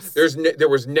life. Yes. There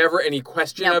was never any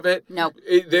question of it. Nope.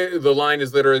 The line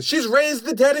is literally, she's raised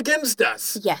the dead against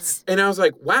us. Yes. And I was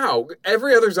like, wow,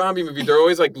 every other zombie movie, they're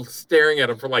always like staring at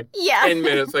him for like 10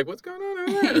 minutes, like, what's going on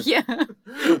over there? Yeah.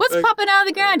 What's popping out of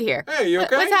the ground here? Hey, you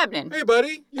okay? What's happening? Hey,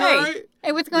 buddy. You all right?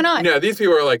 Hey, what's going on? No, these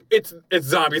people are like, it's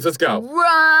zombies, let's go.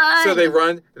 Run! So they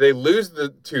run, they lose the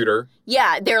tutor.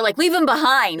 Yeah, they're like, leave him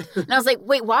behind. And I was like,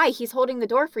 wait, why? He's holding the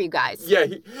door for you guys. Yeah,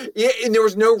 and there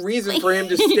was no reason for him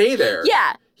to stay there.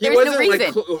 Yeah, he wasn't no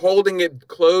reason. Like holding it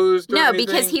closed or anything.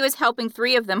 Because he was helping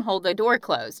 3 of them hold the door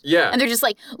closed. Yeah. And they're just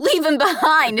like, leave him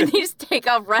behind. And they just take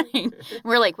off running. And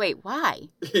we're like, wait, why?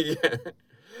 Yeah.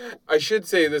 I should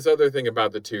say this other thing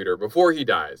about the tutor. Before he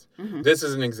dies, this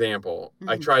is an example.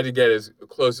 I tried to get as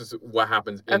close as what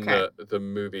happens in the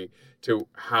movie to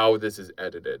how this is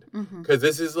edited. Because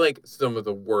this is like some of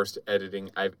the worst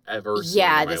editing I've ever seen in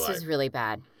my life. Yeah, this is really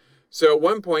bad. So at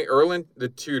one point, Erland, the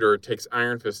tutor, takes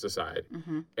Iron Fist aside.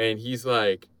 And he's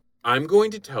like, I'm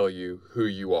going to tell you who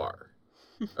you are.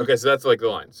 Okay, so that's like the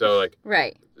line. So like,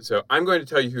 right. So I'm going to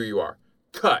tell you who you are.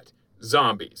 Cut.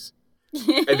 Zombies.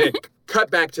 And then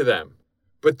cut back to them.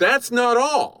 But that's not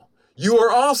all. You are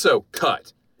also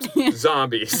cut.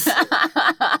 Zombies.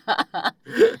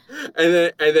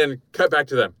 and then cut back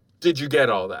to them. Did you get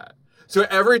all that? So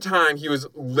every time he was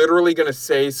literally going to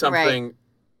say something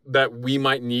that we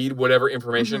might need, whatever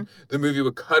information, the movie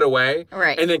would cut away.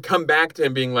 Right. And then come back to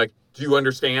him being like, do you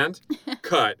understand?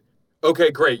 Cut.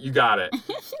 Okay, great. You got it.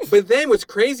 But then what's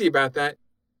crazy about that,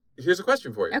 here's a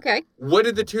question for you. Okay. What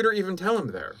did the tutor even tell him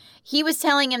there? He was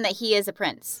telling him that he is a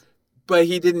prince. But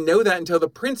he didn't know that until the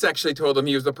prince actually told him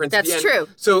he was the prince at the end. That's true.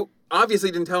 So obviously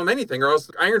he didn't tell him anything, or else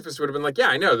Iron Fist would have been like, yeah,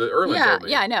 I know, that Erland told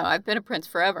me. Yeah, I know. I've been a prince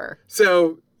forever.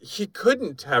 So he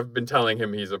couldn't have been telling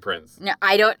him he's a prince. No,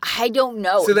 I don't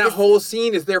know. So that whole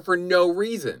scene is there for no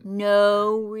reason.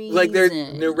 No reason. Like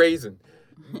there's no reason.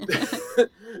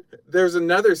 There's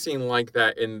another scene like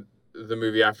that in the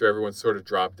movie after everyone's sort of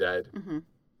dropped dead.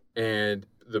 And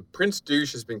the Prince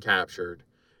Douche has been captured.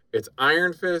 It's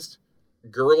Iron Fist,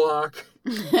 Gerlach.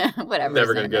 Whatever. I'm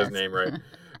never going to get his name right.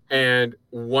 And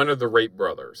one of the Rape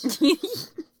Brothers.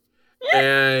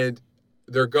 And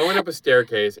they're going up a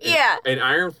staircase. And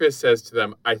Iron Fist says to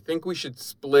them, I think we should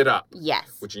split up.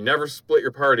 Yes. Which you never split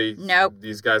your party. Nope.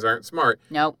 These guys aren't smart.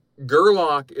 Nope.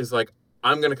 Gerlach is like,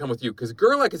 I'm going to come with you. Because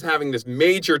Gerlach is having this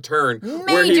major turn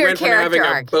where he went from having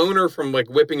a boner from like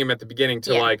whipping him at the beginning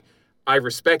to like, I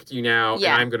respect you now and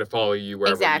I'm going to follow you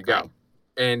wherever you go.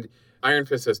 And Iron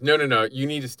Fist says, no, you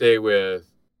need to stay with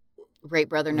Rape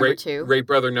Brother number 2. Rape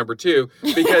Brother number 2.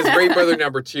 Because Rape Brother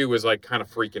number 2 was like kind of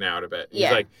freaking out a bit.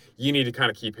 He's like, you need to kind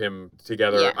of keep him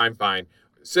together. Yeah. I'm fine.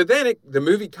 So then the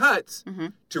movie cuts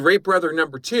to Rape Brother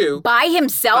number 2. By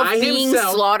himself being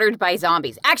slaughtered by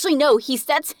zombies. Actually, no, he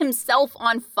sets himself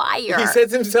on fire. He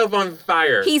sets himself on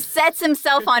fire. He sets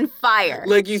himself on fire.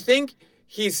 Like, you think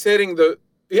he's setting the...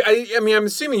 I mean, I'm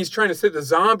assuming he's trying to set the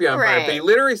zombie on fire, but he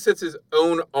literally sets his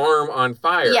own arm on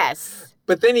fire. Yes.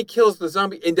 But then he kills the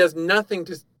zombie and does nothing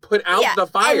to put out the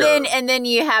fire. And then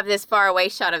you have this faraway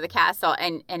shot of the castle,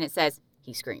 and it says...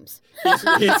 He screams.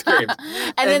 He screams.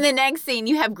 and then the next scene,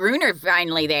 you have Gruner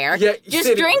finally there. Yeah,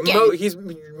 just drinking. He's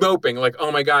moping, like,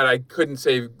 oh my God, I couldn't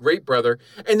save Rape Brother.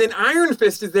 And then Iron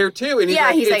Fist is there too. And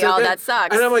he's like, oh, that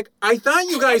sucks. And I'm like, I thought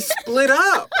you guys split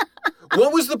up.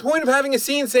 What was the point of having a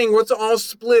scene saying let's all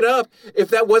split up if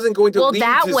that wasn't going to lead to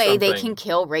something? Well, that way they can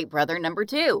kill Rape Brother number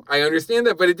 2. I understand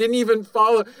that, but it didn't even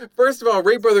follow. First of all,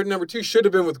 Rape Brother number 2 should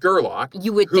have been with Gerlach.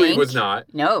 You would who think. He was not.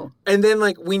 No. And then,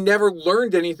 like, we never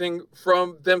learned anything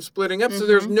from them splitting up, so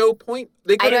there's no point.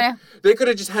 They could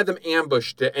have just had them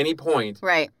ambushed at any point.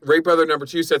 Right. Rape Brother number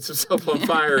 2 sets himself on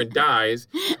fire and dies,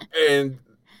 and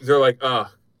they're like, ugh.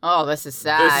 Oh, this is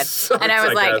sad. And I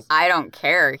was like, I don't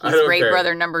care. He's Rape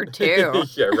Brother number 2.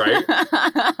 Yeah,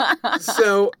 right.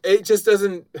 So it just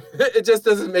doesn't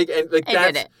make any, like,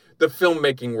 that's the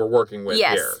filmmaking we're working with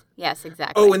here. Yes,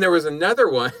 exactly. Oh, and there was another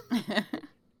one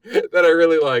that I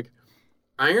really like.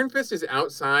 Iron Fist is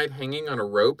outside hanging on a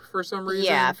rope for some reason.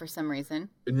 Yeah, for some reason.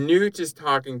 Newt is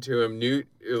talking to him. Newt,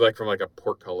 like from like a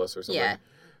portcullis or something. Yeah.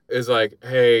 Is like,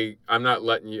 hey, I'm not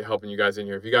helping you guys in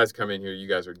here. If you guys come in here, you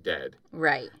guys are dead.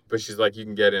 Right. But she's like, you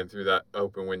can get in through that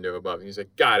open window above. And he's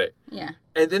like, got it. Yeah.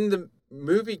 And then the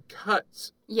movie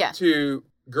cuts to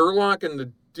Gerlach and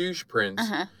the douche prince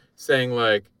saying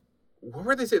like, what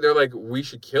were they saying? They're like, we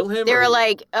should kill him? They were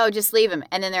like, oh, just leave him.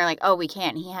 And then they're like, oh, we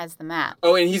can't. He has the map.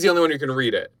 Oh, and he's the only one who can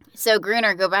read it. So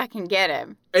Gruner, go back and get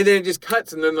him. And then it just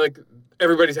cuts and then like,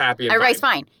 everybody's happy and everybody's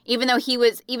fine. Even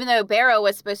though Barrow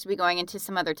was supposed to be going into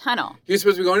some other tunnel. He was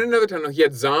supposed to be going into another tunnel. He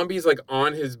had zombies like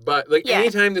on his butt. Like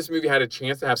anytime this movie had a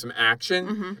chance to have some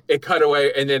action, it cut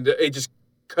away and then it just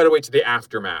cut away to the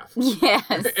aftermath.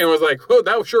 Yes. And was like, whoa,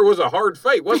 that sure was a hard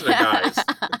fight, wasn't it, guys?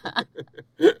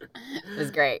 It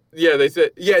was great. Yeah, they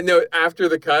said, after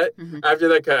that cut,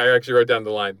 I actually wrote down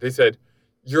the line. They said,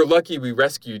 you're lucky we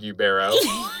rescued you, Barrow.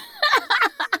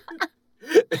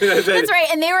 That's right.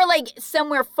 And they were like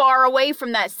somewhere far away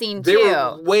from that scene too. They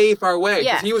were way far away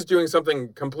because he was doing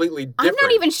something completely different. I'm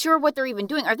not even sure what they're even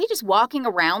doing. Are they just walking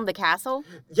around the castle?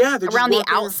 Yeah, they're around the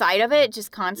outside of it,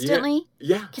 just constantly.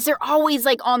 Yeah, because they're always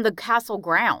like on the castle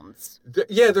grounds.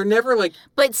 They're never like.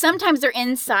 But sometimes they're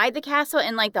inside the castle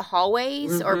in like the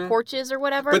hallways or porches or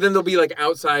whatever. But then they'll be like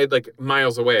outside, like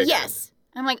miles away. Again. Yes,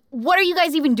 I'm like, what are you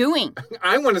guys even doing?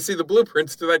 I want to see the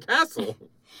blueprints to that castle.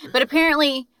 But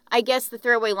apparently, I guess the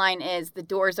throwaway line is the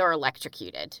doors are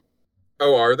electrocuted.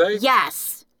 Oh, are they?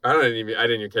 Yes. I didn't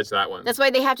even catch that one. That's why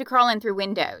they have to crawl in through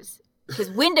windows. Because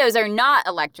windows are not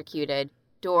electrocuted.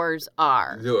 Doors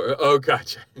are. Oh,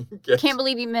 gotcha. Can't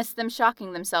believe you missed them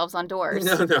shocking themselves on doors.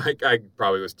 No, I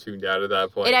probably was tuned out at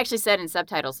that point. It actually said in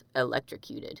subtitles,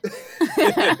 electrocuted.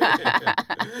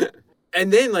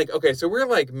 And then, like, okay, so we're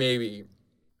like maybe,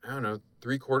 I don't know,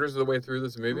 3/4 of the way through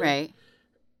this movie. Right.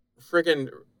 Freaking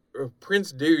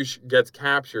Prince Douche gets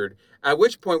captured, at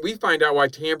which point we find out why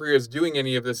Tambria is doing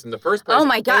any of this in the first place. Oh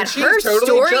my God, her totally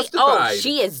story, justified.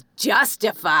 she is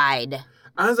justified.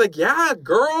 I was like, yeah,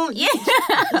 girl, you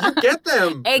get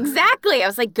them. Exactly. I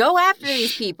was like, go after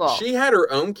these people. She had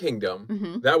her own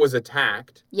kingdom that was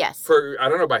attacked. Yes. For, I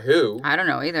don't know by who. I don't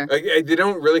know either. They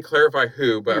don't really clarify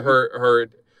who, but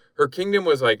her kingdom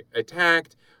was like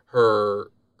attacked.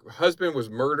 Her husband was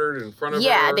murdered in front of her.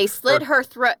 Yeah, they slit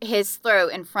his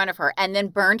throat in front of her and then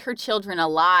burned her children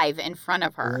alive in front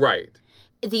of her. Right.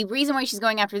 The reason why she's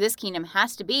going after this kingdom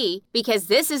has to be because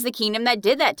this is the kingdom that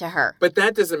did that to her. But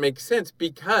that doesn't make sense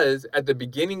because at the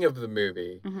beginning of the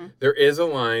movie, there is a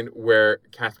line where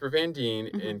Caspar Van Dien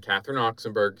and Catherine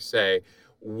Oxenberg say,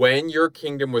 when your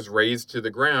kingdom was razed to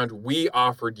the ground, we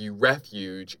offered you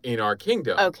refuge in our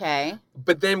kingdom. Okay.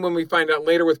 But then when we find out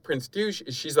later with Prince Douche,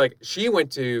 she's like, she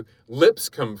went to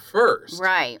Lipscomb first.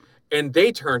 Right. And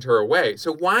they turned her away.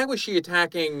 So why was she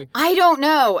attacking? I don't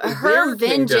know. Her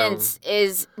vengeance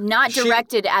is not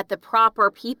directed at the proper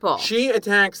people. She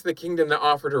attacks the kingdom that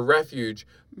offered her refuge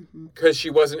because she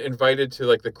wasn't invited to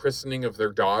like the christening of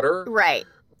their daughter. Right.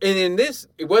 And in this,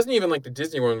 it wasn't even like the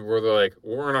Disney one where they're like,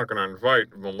 we're not going to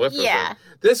invite Maleficent. Yeah.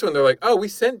 This one, they're like, oh, we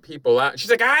sent people out.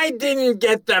 She's like, I didn't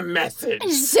get the message.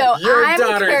 So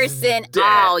I'm cursing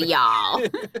all y'all.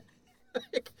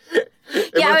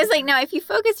 I was like, no, if you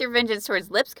focus your vengeance towards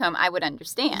Lipscomb, I would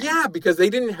understand. Yeah, because they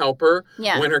didn't help her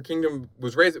when her kingdom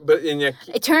was raised. But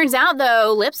it turns out,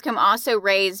 though, Lipscomb also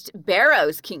raised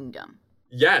Barrow's kingdom.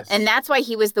 Yes. And that's why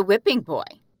he was the whipping boy.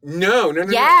 No.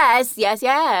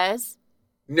 Yes.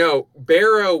 No,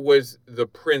 Barrow was the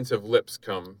Prince of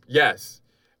Lipscomb. Yes.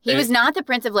 He was not the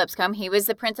Prince of Lipscomb. He was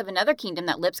the Prince of another kingdom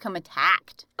that Lipscomb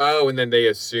attacked. Oh, and then they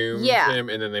assumed him,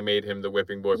 and then they made him the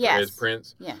whipping boy for his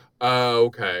prince? Yeah. Oh,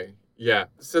 okay. Yeah.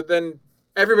 So then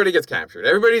everybody gets captured.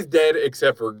 Everybody's dead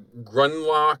except for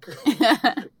Grunlock,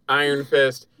 Iron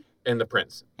Fist, and the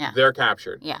prince. Yeah. They're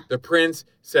captured. Yeah. The prince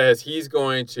says he's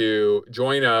going to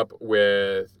join up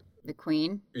with... The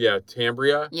queen? Yeah,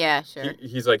 Tambria. Yeah, sure.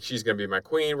 He's like, she's going to be my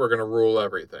queen. We're going to rule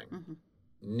everything.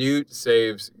 Newt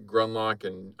saves Grunlock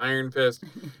and Iron Fist.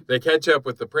 They catch up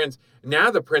with the prince.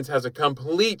 Now the prince has a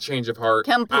complete change of heart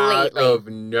out of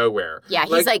nowhere. Yeah,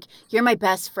 he's like, you're my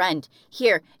best friend.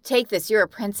 Here, take this. You're a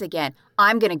prince again.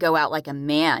 I'm going to go out like a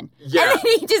man. Yeah. And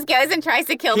then he just goes and tries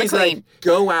to kill the queen. Like,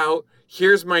 go out.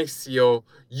 Here's my seal.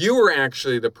 You were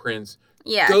actually the prince.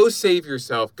 Yeah. Go save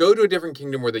yourself. Go to a different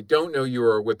kingdom where they don't know you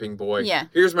are a whipping boy. Yeah.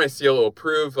 Here's my seal. It'll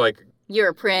prove, like, you're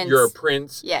a prince. You're a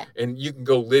prince. Yeah. And you can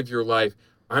go live your life.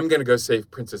 I'm going to go save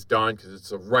Princess Dawn because it's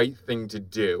the right thing to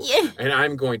do. Yeah. And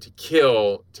I'm going to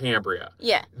kill Tambria.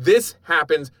 Yeah. This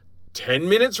happens 10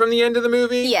 minutes from the end of the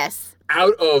movie. Yes.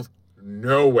 Out of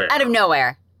nowhere. Out of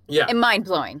nowhere. Yeah. And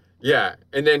mind-blowing. Yeah.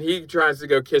 And then he tries to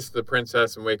go kiss the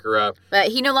princess and wake her up. But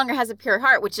he no longer has a pure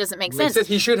heart, which doesn't make sense.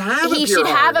 He should have a pure heart. He should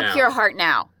have a pure heart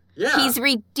now. Yeah. He's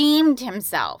redeemed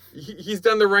himself. He's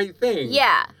done the right thing.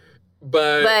 Yeah.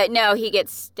 But no, he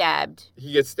gets stabbed.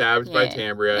 He gets stabbed by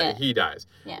Tambria and he dies.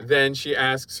 Yeah. Then she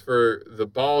asks for the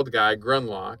bald guy,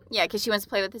 Grunlock. Yeah, because she wants to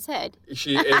play with his head.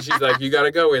 She's like, you got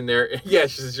to go in there. Yeah,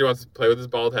 she says she wants to play with his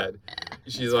bald head.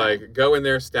 She's like, go in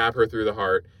there, stab her through the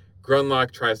heart.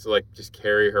 Grunlock tries to, like, just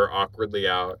carry her awkwardly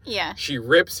out. Yeah. She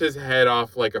rips his head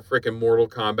off like a freaking Mortal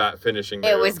Kombat finishing move.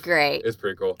 It was great. It's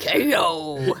pretty cool.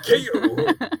 KO!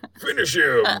 KO! Finish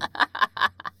him!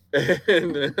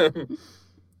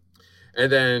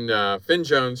 And then Finn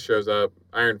Jones shows up,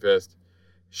 Iron Fist.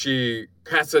 She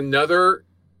casts another...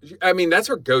 I mean, that's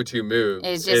her go-to move.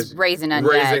 It's just raising undead.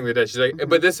 Raising the dead. She's like,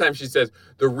 but this time she says,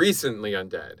 the recently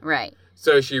undead. Right.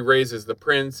 So she raises the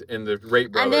prince and the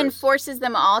Wright brothers. And then forces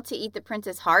them all to eat the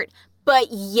prince's heart, but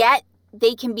yet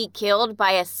they can be killed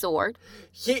by a sword.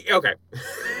 Okay.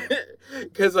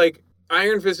 Because, like,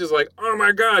 Iron Fist is like, oh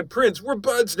my God, Prince, we're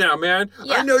buds now, man.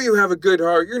 Yeah. I know you have a good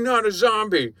heart. You're not a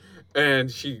zombie.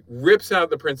 And she rips out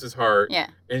the prince's heart. Yeah.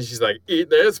 And she's like, eat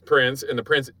this, Prince. And the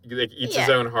prince eats his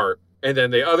own heart. And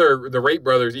then the Wright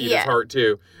brothers eat his heart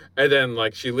too. And then,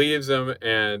 like, she leaves him,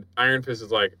 and Iron Fist is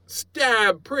like,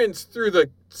 stab Prince through the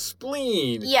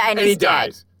spleen. Yeah, and he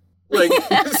dies. Like,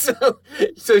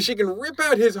 so she can rip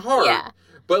out his heart. Yeah.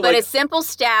 But like, a simple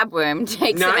stab wound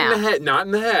takes him out. Not in the head. Not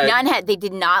in the head. Not in the head. They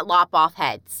did not lop off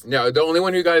heads. No, the only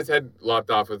one who got his head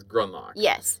lopped off was Grunlock.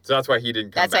 Yes. So that's why he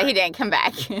didn't come back. That's why he didn't come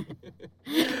back.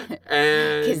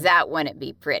 Because that wouldn't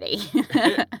be pretty.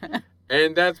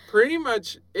 And that's pretty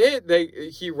much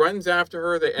it. He runs after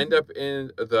her. They end up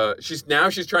in she's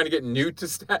trying to get Newt to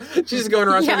stab. She's going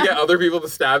around trying to get other people to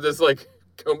stab this, like,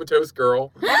 comatose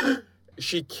girl.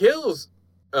 She kills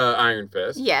Iron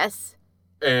Fist. Yes.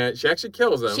 And she actually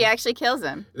kills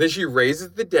him. Then she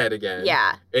raises the dead again.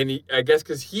 Yeah. And I guess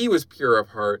because he was pure of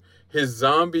heart, his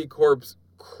zombie corpse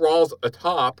crawls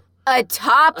atop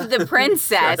the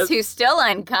princess who's still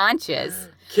unconscious.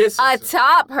 Kisses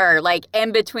atop her, like,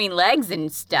 in between legs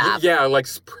and stuff. Yeah, like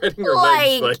spreading her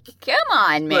legs. Like, come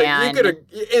on, man.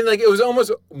 Like, it was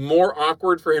almost more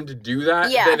awkward for him to do that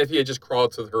than if he had just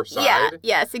crawled to her side. Yeah,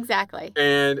 yes, exactly.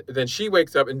 And then she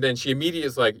wakes up, and then she immediately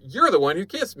is like, you're the one who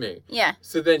kissed me. Yeah.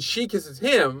 So then she kisses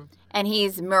him. And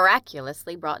he's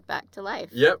miraculously brought back to life.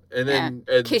 Yep. And then...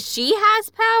 Because she has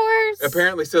powers?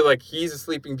 Apparently, so, like, he's a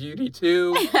sleeping beauty,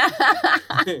 too.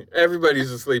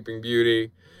 Everybody's a sleeping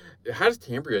beauty. How does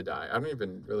Tambria die? I don't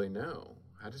even really know.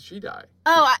 How does she die?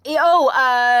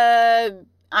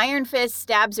 Iron Fist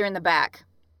stabs her in the back.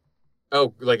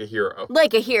 Oh, like a hero.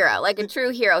 Like a hero, like a true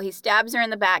hero. He stabs her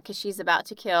in the back because she's about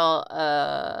to kill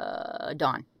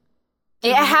Dawn.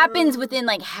 It happens within,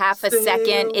 like, half a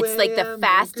second. It's, like, the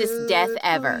fastest death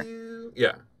ever.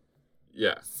 Yeah.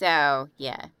 Yeah. So,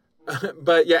 yeah.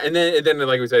 But, yeah, and then,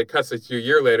 like we said, it cuts to a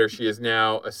year later. She is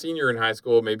now a senior in high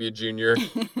school, maybe a junior.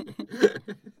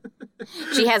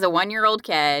 She has a 1-year-old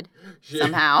kid,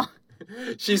 somehow.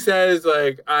 She says,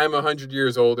 like, I'm 100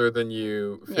 years older than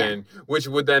you, Finn, which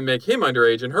would then make him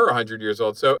underage and her 100 years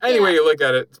old. So, anyway you look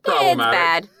at it, it's problematic. It's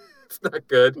bad. It's not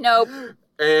good. Nope.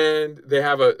 And they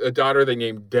have a daughter they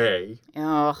named Day.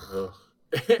 Oh.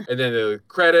 And then the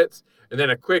credits. And then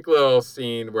a quick little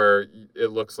scene where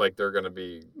it looks like they're going to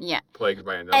be plagued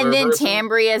by another And then person.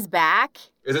 Tambria's back.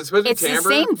 Is it supposed to be Tambria? It's the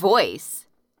same voice.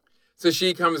 So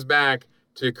she comes back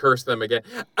to curse them again.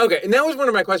 Okay, and that was one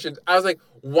of my questions. I was like,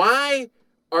 why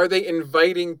are they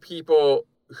inviting people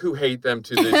who hate them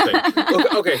to this thing?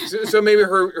 Okay, so maybe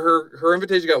her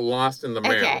invitation got lost in the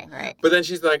mail. Okay, right. But then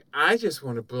she's like, I just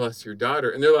want to bless your daughter.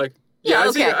 And they're like,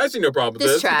 I see no problem with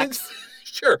this. This tracks.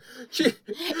 Sure.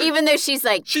 Even though she's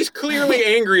like... She's clearly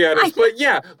angry at us, but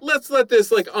yeah, let's let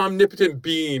this, like, omnipotent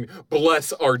being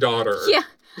bless our daughter. Yeah.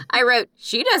 I wrote,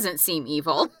 she doesn't seem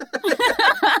evil.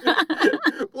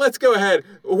 Let's go ahead.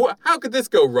 How could this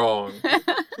go wrong?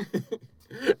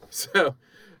 So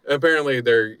Apparently,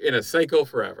 they're in a cycle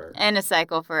forever. In a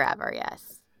cycle forever,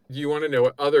 yes. Do you want to know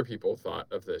what other people thought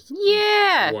of this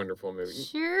wonderful movie?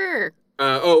 Sure.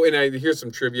 Here's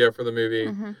some trivia for the movie,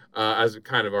 as we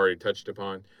kind of already touched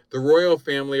upon. The royal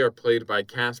family are played by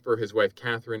Caspar, his wife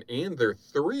Catherine, and their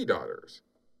 3 daughters.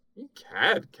 You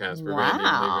had Caspar Van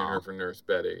Dien leaving her for Nurse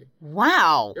Betty.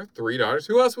 Wow. You have 3 daughters?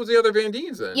 Who else was the other Van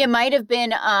Diens then? It might have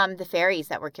been the fairies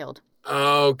that were killed.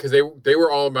 Oh, because they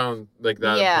were all around like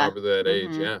that, probably that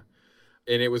age, yeah.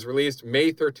 And it was released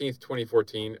May 13th,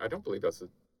 2014. I don't believe that's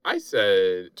I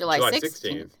said July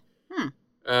 16th.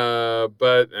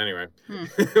 But anyway,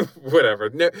 whatever.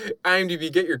 No,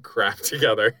 IMDb, get your crap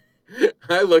together.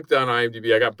 I looked on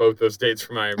IMDb. I got both those dates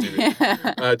from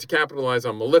IMDb to capitalize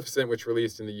on Maleficent, which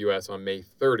released in the U.S. on May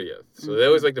 30th. So they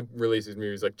always like to release these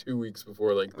movies like 2 weeks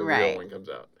before like the real one comes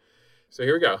out. So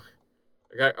here we go.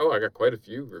 I got quite a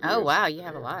few reviews. Oh wow, you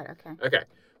have a lot. Okay.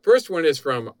 First one is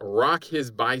from Rock His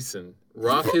Bison.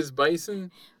 Rock His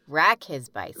Bison? Rack His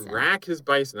Bison. Rack His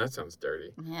Bison. That sounds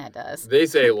dirty. Yeah, it does. They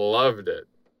say loved it.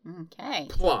 Okay.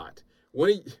 Plot.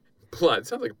 Plot.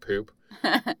 Sounds like poop.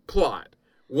 Plot.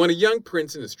 When a young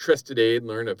prince and his trusted aide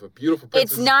learn of a beautiful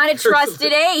princess... It's not a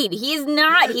trusted aide. He's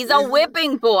not. He's a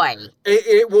whipping boy.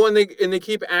 And they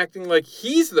keep acting like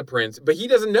he's the prince, but he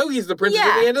doesn't know he's the prince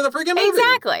at the end of the freaking movie.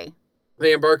 Exactly.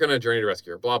 They embark on a journey to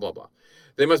rescue her. Blah, blah, blah.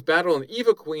 They must battle an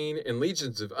evil queen and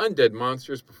legions of undead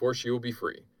monsters before she will be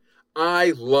free.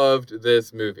 I loved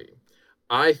this movie.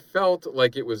 I felt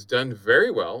like it was done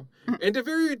very well and a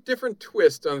very different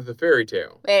twist on the fairy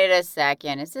tale. Wait a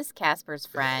second. Is this Casper's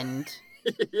friend?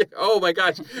 Oh my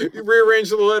gosh. You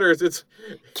rearranged the letters. It's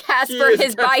Caspar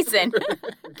His Bison.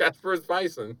 Caspar His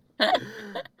Bison.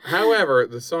 However,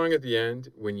 the song at the end,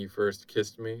 When You First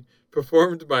Kissed Me,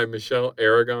 performed by Michelle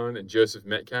Aragon and Joseph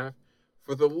Metcalf,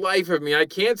 for the life of me, I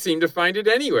can't seem to find it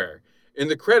anywhere. In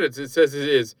the credits, it says it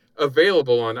is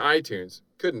available on iTunes.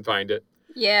 Couldn't find it.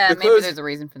 Yeah, maybe there's a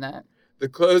reason for that. The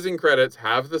closing credits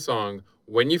have the song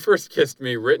When You First Kissed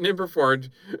Me, written and performed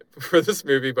for this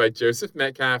movie by Joseph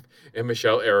Metcalf and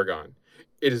Michelle Aragon.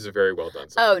 It is a very well done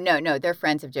song. Oh, no. They're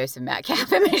friends of Joseph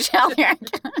Metcalf and Michelle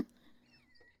Aragon.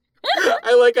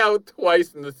 I like how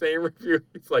twice in the same review,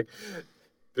 he's like,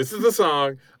 this is the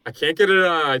song. I can't get it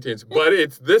on iTunes, but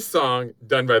it's this song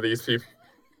done by these people.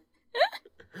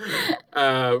 We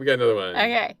got another one.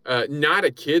 Okay. Not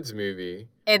a Kids Movie.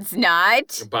 It's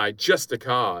not? By Just a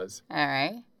Cause. All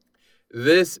right.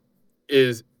 This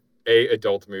is a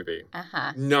adult movie.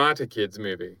 Uh-huh. Not a kids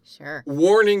movie. Sure.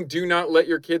 Warning, do not let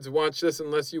your kids watch this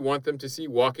unless you want them to see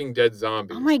Walking Dead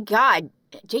zombies. Oh my God.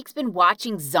 Jake's been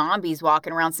watching zombies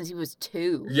walking around since he was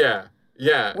 2. Yeah.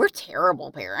 We're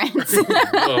terrible parents.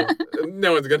 Well,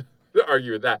 no one's going to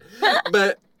argue with that.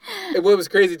 But what was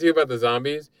crazy, too, about the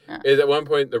zombies is at one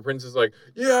point the prince is like,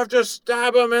 you have to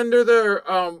stab them into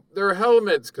their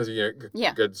helmets because,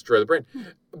 could destroy the brain.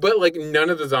 But, like, none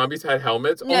of the zombies had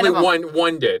helmets. Only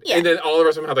one did. Yeah. And then all the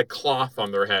rest of them had, like, cloth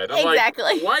on their head. I'm exactly.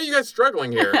 Like, why are you guys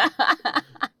struggling here?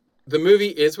 The movie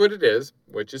is what it is,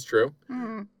 which is true,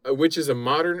 which is a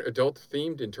modern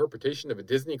adult-themed interpretation of a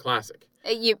Disney classic.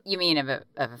 You mean of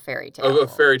a fairy tale? Of a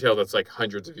fairy tale that's, like,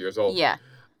 hundreds of years old. Yeah.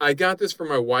 I got this from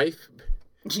my wife.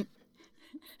 All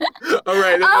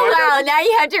right. Oh, wow. Now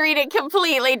you have to read it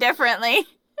completely differently.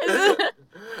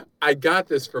 I got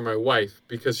this for my wife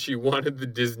because she wanted the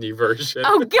Disney version.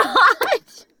 Oh, God.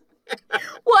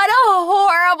 What a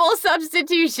horrible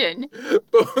substitution.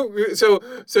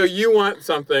 So you want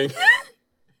something,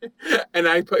 and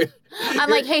I'm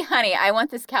like, hey, honey, I want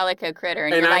this calico critter.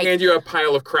 And I hand you a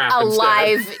pile of crap a instead.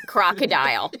 Live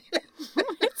crocodile.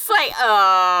 It's like,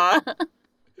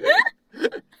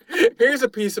 Here's a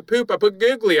piece of poop I put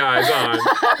googly eyes on.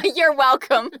 You're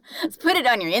welcome. Let's put it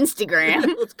on your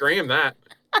Instagram. Let's gram that.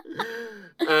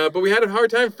 But we had a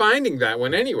hard time finding that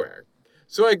one anywhere.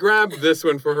 So I grabbed this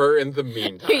one for her in the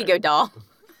meantime. Here you go, doll.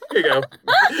 Here you go.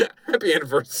 Happy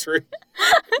anniversary.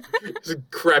 It's a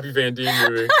crappy Van Dien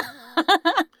movie.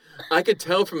 I could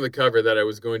tell from the cover that it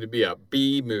was going to be a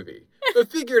B movie. I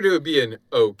figured it would be an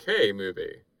okay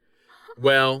movie.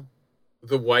 Well,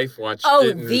 the wife watched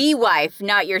it. The wife,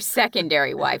 not your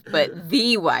secondary wife, but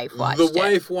the wife watched it. The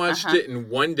wife watched it in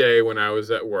one day when I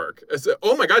was at work. I said,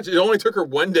 oh my God, it only took her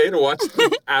one day to watch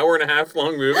the hour-and-a-half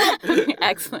long movie?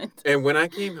 Excellent. And when I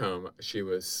came home, she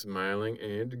was smiling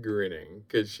and grinning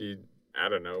because she, I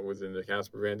don't know, was into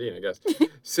Caspar Van Dien, I guess,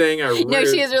 saying No,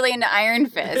 she was really into Iron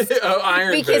Fist.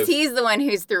 Iron Fist. Because he's the one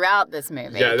who's throughout this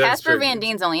movie. Yeah, that's Caspar true. Van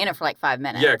Dien's only in it for like 5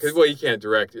 minutes. Yeah, because, you can't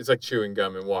direct. It's like chewing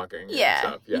gum and walking and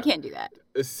stuff. Yeah, you can't do that.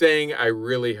 Saying I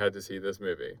really had to see this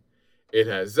movie. It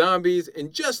has zombies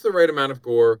and just the right amount of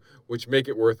gore, which make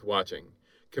it worth watching.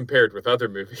 compared with other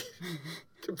movies.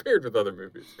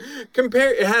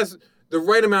 It has the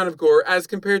right amount of gore as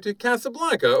compared to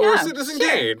Casablanca or Citizen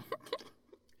Kane.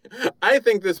 I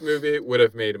think this movie would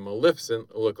have made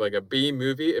Maleficent look like a B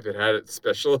movie if it had its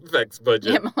special effects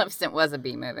budget. Yeah, Maleficent was a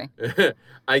B movie.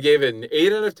 I gave it an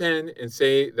 8 out of 10 and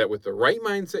say that with the right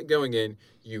mindset going in,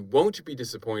 you won't be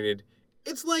disappointed.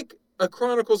 It's like a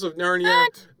Chronicles of Narnia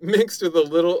mixed with a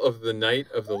little of the Night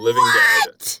of the Living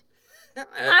Dead.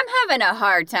 I'm having a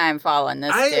hard time following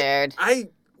this, dude. I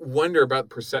wonder about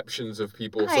perceptions of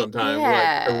people sometimes.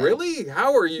 Like, really?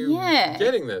 How are you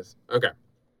getting this? Okay.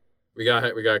 We got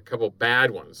a couple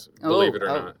bad ones, believe it or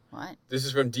not. What? This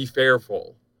is from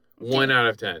DeFairful. 1 out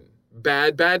of 10.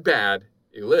 Bad,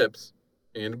 ellipse,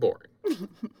 and boring.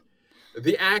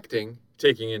 The acting,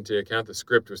 taking into account the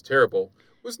script was terrible,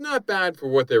 was not bad for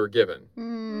what they were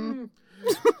given.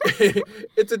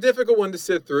 It's a difficult one to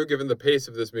sit through, given the pace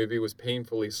of this movie was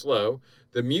painfully slow.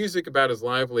 The music about as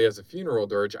lively as a funeral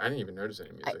dirge. I didn't even notice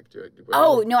any music.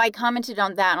 No, I commented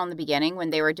on that on the beginning when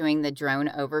they were doing the drone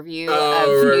overview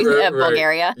of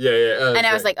Bulgaria. Yeah. And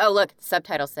I was like, oh, look,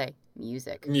 subtitles say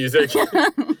music.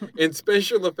 And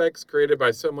special effects created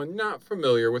by someone not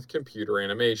familiar with computer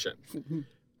animation.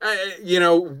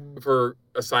 For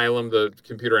Asylum, the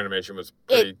computer animation was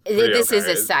pretty This okay. is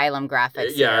Asylum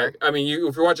graphics. Yeah, I mean,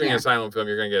 if you're watching an Asylum film,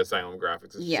 you're going to get Asylum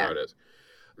graphics. That's just how it is.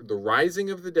 The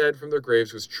rising of the dead from their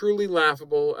graves was truly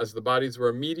laughable, as the bodies were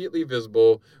immediately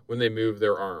visible when they moved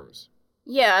their arms.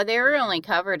 Yeah, they were only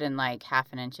covered in like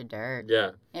half an inch of dirt.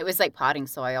 Yeah. It was like potting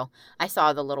soil. I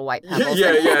saw the little white pebbles.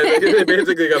 Yeah. They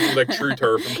basically got some like true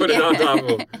turf and put it on top of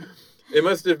them. It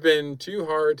must have been too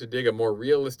hard to dig a more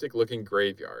realistic-looking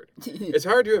graveyard. It's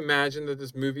hard to imagine that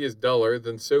this movie is duller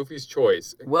than Sophie's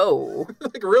Choice. Whoa.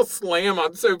 Like a real slam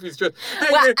on Sophie's Choice.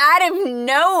 Hey, out of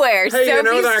nowhere,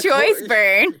 Sophie's Choice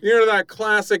burn. You know that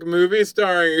classic movie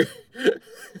starring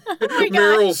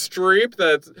Meryl Streep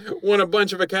that won a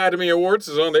bunch of Academy Awards,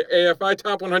 is on the AFI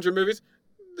Top 100 Movies?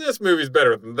 This movie's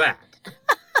better than that.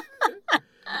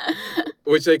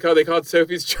 Which they called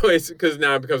Sophie's Choice, because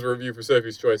now it becomes a review for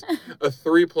Sophie's Choice, a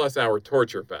 3+ hour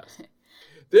torture fest.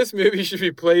 This movie should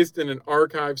be placed in an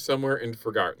archive somewhere and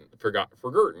forgotten.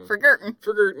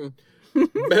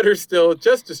 Better still,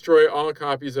 just destroy all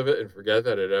copies of it and forget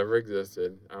that it ever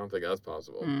existed. I don't think that's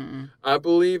possible. I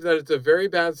believe that it's a very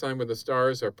bad sign when the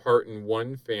stars are part in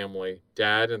one family,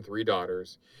 dad and 3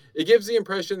 daughters. It gives the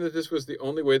impression that this was the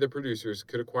only way the producers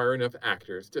could acquire enough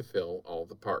actors to fill all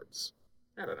the parts.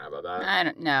 I don't know about that. I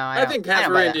don't know. I think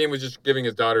Casper Van Dien was just giving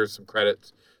his daughters some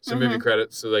credits, movie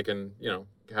credits, so they can,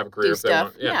 have a career if they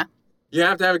want. Yeah. You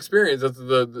have to have experience. That's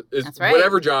right.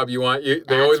 Whatever job you want. They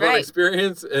always want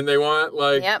experience, and they want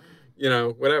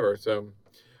whatever. So,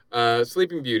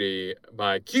 Sleeping Beauty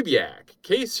by Kubiak.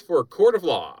 Case for Court of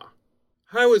Law.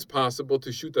 How is possible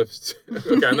to shoot the?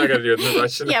 Okay, I'm not gonna do it in the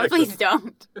Russian. Yeah, please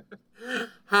don't.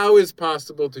 How is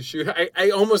possible to shoot?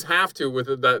 I almost have to with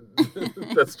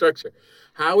that structure.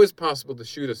 How is possible to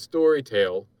shoot a story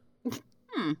tale?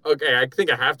 Okay, I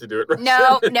think I have to do it. Russian.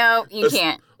 No, you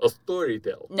can't. A story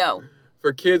tale. No.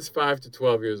 For kids 5 to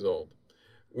 12 years old,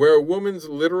 where a woman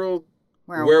literally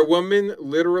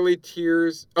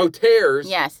tears.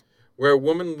 Yes. Where a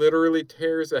woman literally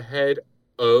tears a head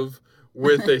of.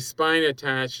 With a spine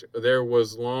attached, there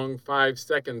was long 5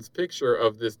 seconds picture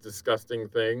of this disgusting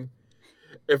thing.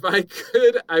 If I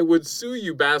could, I would sue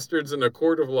you bastards in a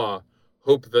court of law.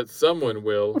 Hope that someone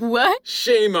will. What?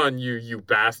 Shame on you, you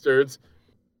bastards.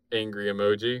 Angry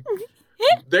emoji.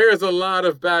 There's a lot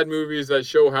of bad movies that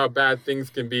show how bad things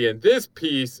can be, and this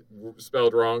piece,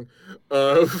 spelled wrong,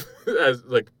 as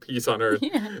like peace on earth,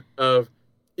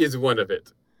 is one of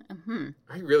it.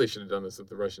 I really should have done this with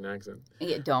the Russian accent.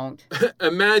 Yeah, don't.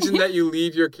 Imagine that you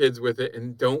leave your kids with it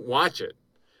and don't watch it.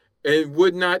 And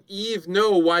would not Eve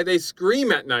know why they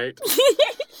scream at night.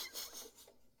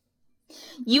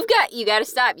 You got to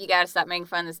stop. You got to stop making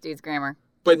fun of this dude's grammar.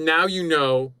 But now you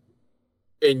know,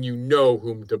 and you know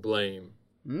whom to blame.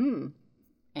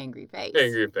 Angry face.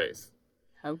 Angry face.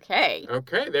 Okay.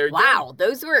 There you go. Wow,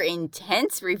 those were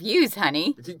intense reviews,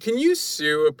 honey. Can you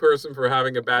sue a person for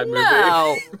having a bad movie?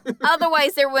 No.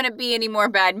 Otherwise, there wouldn't be any more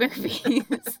bad movies.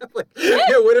 What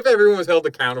if everyone was held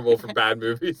accountable for bad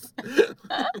movies?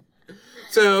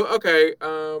 So, okay,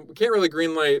 we can't really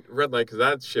green light, red light, because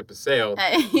that ship has sailed.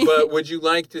 But would you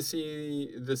like to see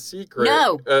the sequel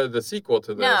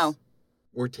to this? No.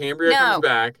 Where Tambria comes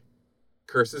back,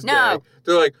 curses gay.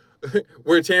 They're like,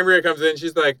 where Tambria comes in,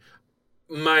 she's like,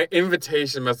 my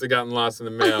invitation must have gotten lost in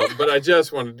the mail, but I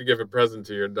just wanted to give a present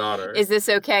to your daughter. Is this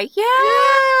okay? Yeah!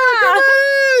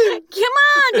 Come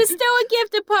on, bestow a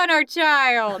gift upon our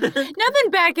child. Nothing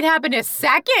bad could happen a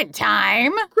second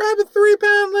time. Grab a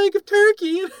 3-pound leg of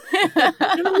turkey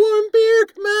and a warm beer.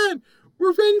 Come on.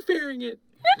 We're Ren-fairing it.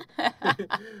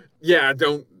 Yeah,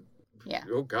 don't. Yeah.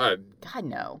 Oh, God. God,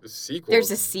 no. A sequel.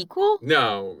 There's a sequel?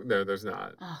 No, there's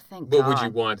not. Oh, thank God. But would you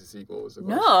want a sequel? Was the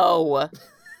question. No.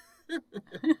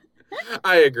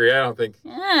 I agree. I don't think.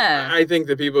 Yeah. I think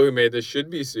the people who made this should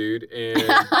be sued, and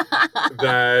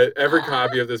that every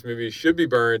copy of this movie should be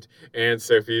burnt. And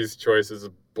Sophie's Choice is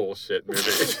a bullshit movie.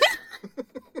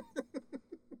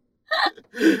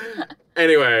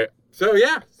 Anyway, so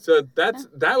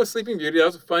that was Sleeping Beauty. That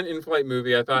was a fun in-flight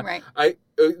movie. I thought. Right.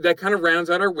 That kind of rounds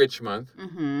out our witch month.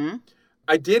 Mm-hmm.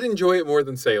 I did enjoy it more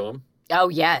than Salem. Oh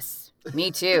yes,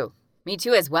 me too. Me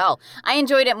too as well. I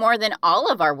enjoyed it more than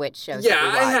all of our witch shows. Yeah,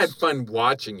 I had fun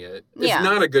watching it. It's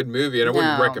not a good movie, and I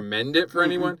wouldn't recommend it for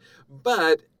anyone.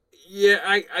 But yeah,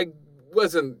 I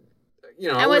wasn't.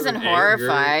 I wasn't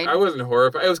horrified. I wasn't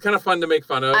horrified. It was kind of fun to make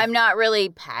fun of. I'm not really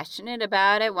passionate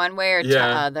about it one way or the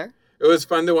other. It was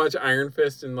fun to watch Iron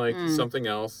Fist and something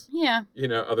else. Yeah.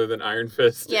 Other than Iron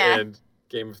Fist and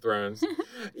Game of Thrones.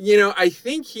 I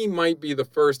think he might be the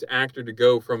first actor to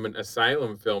go from an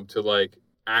asylum film to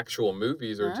actual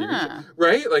movies or TV shows,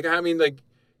 right?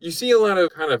 You see a lot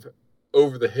of kind of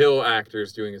over the hill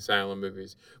actors doing asylum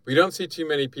movies. We don't see too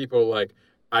many people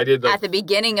I did at the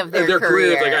beginning of their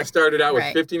careers. I started out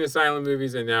with 15 asylum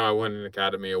movies, and now I won an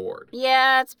Academy Award.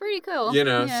 Yeah, it's pretty cool.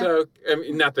 So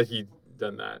not that he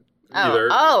done that.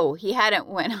 Oh, he hadn't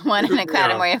won an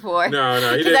Academy Award. No, he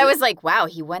didn't. Because I was like, wow,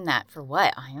 he won that for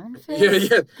what? Iron Fist?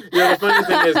 Yeah. The funny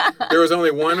thing is, there was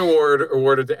only one award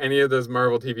awarded to any of those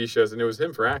Marvel TV shows, and it was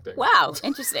him for acting. Wow,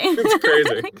 interesting. It's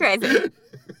crazy. Crazy.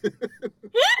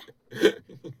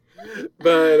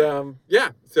 But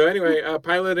so anyway,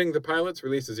 Piloting the Pilots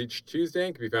releases each Tuesday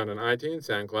and can be found on iTunes,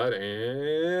 SoundCloud,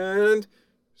 and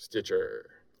Stitcher.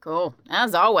 Cool.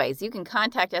 As always, you can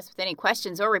contact us with any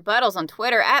questions or rebuttals on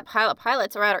Twitter at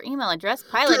PilotPilots or at our email address,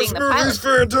 pilotingthepilots. This movie's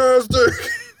fantastic!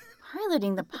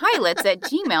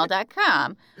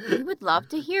 pilotingthepilots@gmail.com. We would love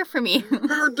to hear from you.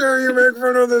 How dare you make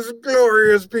fun of this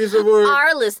glorious piece of work?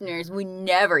 Our listeners would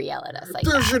never yell at us like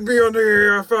that. This should be on the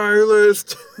AFI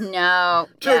list. No.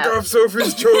 Take off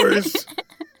Sophie's Choice.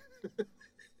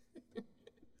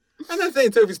 I'm not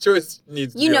saying Sophie's Choice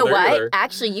needs to be on there. You know what? Either.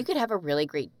 Actually, you could have a really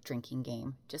great drinking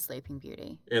game. Just Sleeping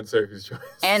Beauty. And Sophie's Choice.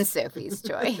 And Sophie's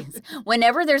Choice.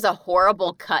 Whenever there's a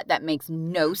horrible cut that makes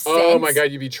no sense. Oh my God,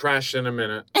 you'd be trashed in a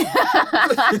minute.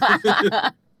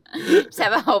 Just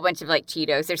have a whole bunch of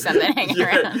Cheetos or something hanging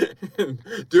around.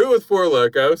 Do it with Four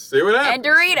Locos. See what happens. And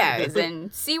Doritos.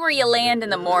 And see where you land in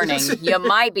the morning. You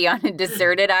might be on a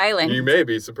deserted island. You may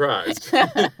be surprised.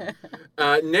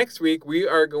 Next week, we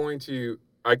are going to...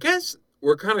 I guess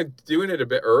we're kind of doing it a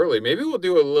bit early. Maybe we'll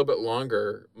do a little bit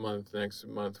longer month next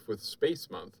month with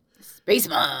Space Month. Space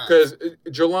Month. Because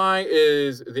July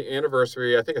is the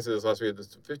anniversary, I think I said this last week, the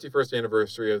 51st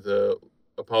anniversary of the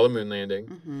Apollo moon landing.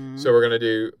 Mm-hmm. So we're going to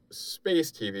do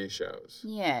space TV shows.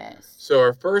 Yes. So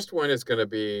our first one is going to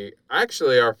be,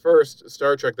 actually our first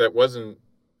Star Trek that wasn't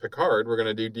Picard, we're going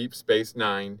to do Deep Space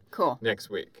Nine. Cool. Next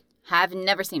week. Have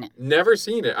never seen it. Never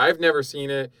seen it. I've never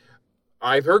seen it.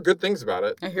 I've heard good things about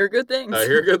it. I hear good things.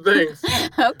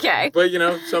 Okay. But,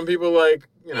 some people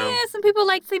Yeah, some people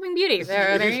like Sleeping Beauty.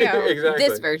 There you go. Exactly.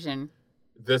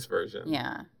 This version.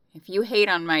 Yeah. If you hate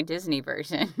on my Disney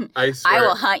version, I swear, I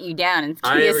will hunt you down and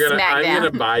give you a smack down. I'm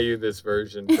going to buy you this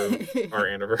version for our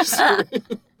anniversary.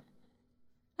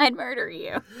 I'd murder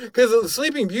you. Because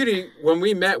Sleeping Beauty, when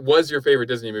we met, was your favorite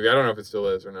Disney movie. I don't know if it still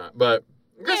is or not, but...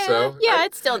 I guess so. Yeah,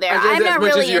 it's still there. I'm not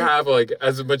really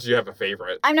as much as you have a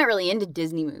favorite. I'm not really into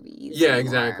Disney movies. Yeah,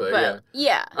 anymore, exactly.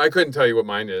 Yeah. I couldn't tell you what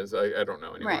mine is. I don't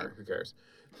know anymore. Right. Who cares?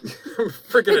 I'm a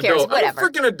freaking Who cares? adult. Whatever. I'm a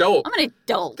freaking adult. I'm an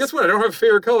adult. Guess what? I don't have a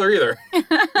favorite color either.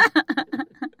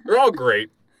 They're all great.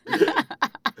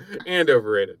 And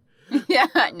overrated. Yeah,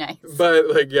 nice. But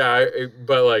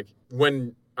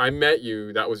when I met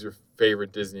you, that was your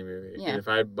favorite Disney movie. Yeah. And if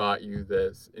I bought you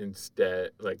this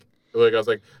instead, I was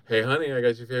like, hey, honey, I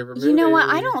got your favorite movie. You know what?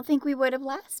 I don't think we would have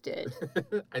lasted.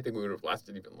 I think we would have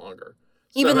lasted even longer.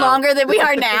 Even longer than we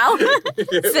are now?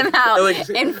 Somehow.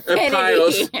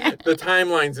 Infinity. The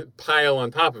timelines pile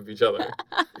on top of each other.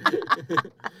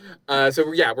 We're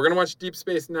going to watch Deep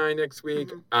Space Nine next week.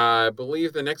 Mm-hmm. I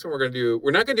believe the next one we're not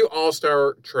going to do All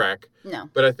Star Trek. No.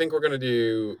 But I think we're going to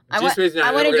do Deep Space Nine.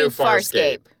 I want to do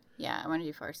Farscape. Yeah, I want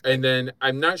to do Farscape. And then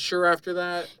I'm not sure after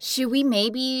that. Should we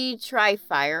maybe try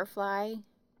Firefly?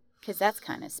 Because that's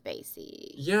kind of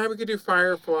spacey. Yeah, we could do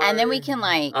Firefly. And then we can,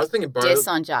 like, I was thinking diss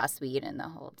on Joss Whedon the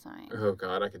whole time. Oh,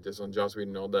 God, I could diss on Joss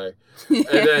Whedon all day. And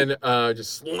then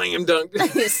just slam dunk.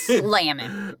 Slam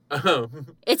him.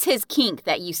 It's his kink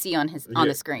that you see on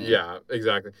the screen. Yeah,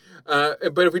 exactly. But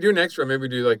if we do an extra, maybe we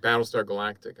do, like, Battlestar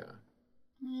Galactica.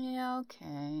 Yeah,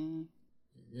 okay.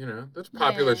 You know, those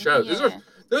popular shows. Yeah.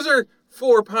 Those are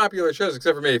 4 popular shows,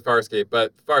 except for maybe Farscape,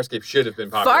 but Farscape should have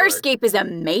been popular. Farscape is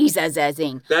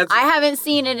amazing. I haven't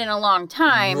seen it in a long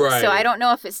time, so I don't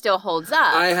know if it still holds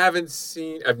up.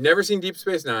 I've never seen Deep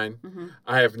Space Nine. Mm-hmm.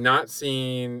 I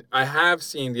have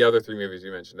seen the other 3 movies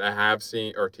you mentioned. I have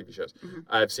seen, or TV shows. Mm-hmm.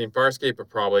 I've seen Farscape, but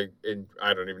probably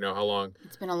I don't even know how long.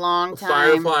 It's been a long time.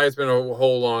 Firefly has been a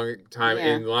whole long time,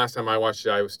 and the last time I watched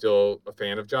it, I was still a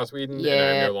fan of Joss Whedon, and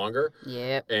I'm no longer.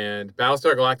 Yep. And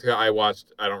Battlestar Galactica, I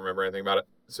watched, I don't remember anything about it.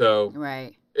 So,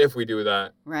 if we do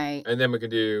that, and then we can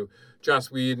do Joss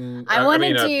Whedon. I want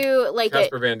to do like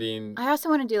Casper Van Dien. I also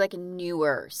want to do like a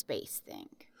newer space thing.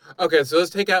 Okay, so let's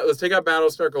take out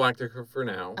Battlestar Galactica for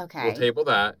now. Okay, we'll table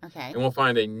that. Okay, and we'll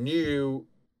find a new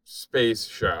space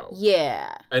show.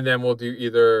 Yeah, and then we'll do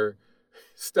either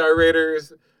Star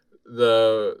Raiders,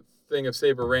 the thing of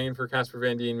Saber Rain for Casper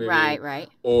Van Dien, maybe, right,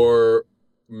 or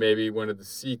maybe one of the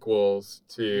sequels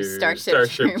to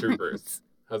Starship Troopers.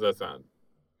 How's that sound?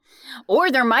 Or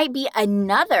there might be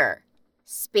another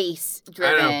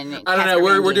space-driven. I don't know.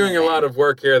 We're doing a lot of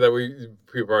work here that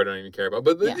people probably don't even care about.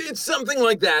 But it's something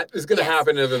like that is going to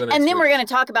happen over the next And then week. We're going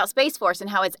to talk about Space Force and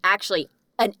how it's actually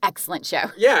an excellent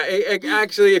show. Yeah,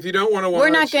 actually, if you don't want to watch... We're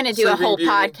not going to do a whole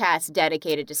podcast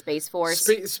dedicated to Space Force.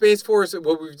 Space Force,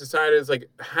 what we've decided is like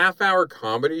half-hour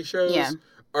comedy shows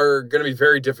are going to be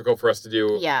very difficult for us to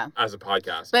do as a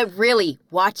podcast. But really,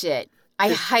 watch it.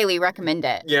 I highly recommend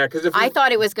it. Yeah, because I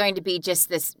thought it was going to be just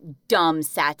this dumb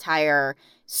satire,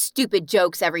 stupid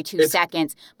jokes every 2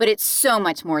 seconds, but it's so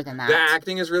much more than that. The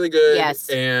acting is really good. Yes.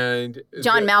 And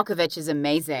John Malkovich is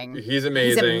amazing. He's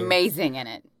amazing. He's amazing in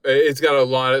it. It's got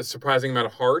a surprising amount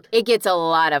of heart. It gets a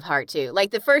lot of heart, too. Like,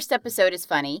 the first episode is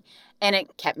funny, and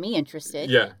it kept me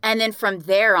interested. Yeah. And then from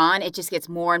there on, it just gets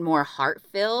more and more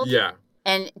heart-filled. Yeah.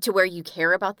 And to where you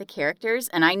care about the characters.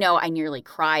 And I know I nearly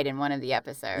cried in one of the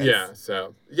episodes. Yeah,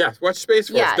 so, watch Space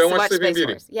Force. Don't watch Sleeping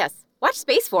Beauty. Force. Yes, watch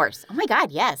Space Force. Oh, my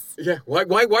God, yes. Yeah, why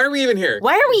are we even here?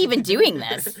 Why are we even doing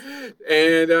this?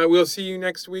 And we'll see you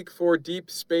next week for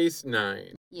Deep Space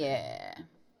Nine. Yeah.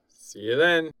 See you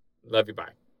then. Love you, bye.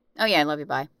 Oh, yeah, I love you,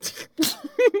 bye.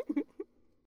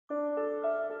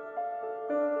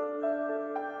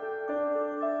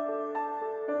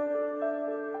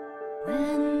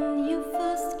 When you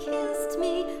first kissed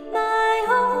me, my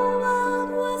whole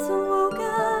world was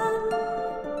awoken.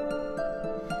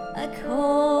 I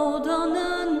called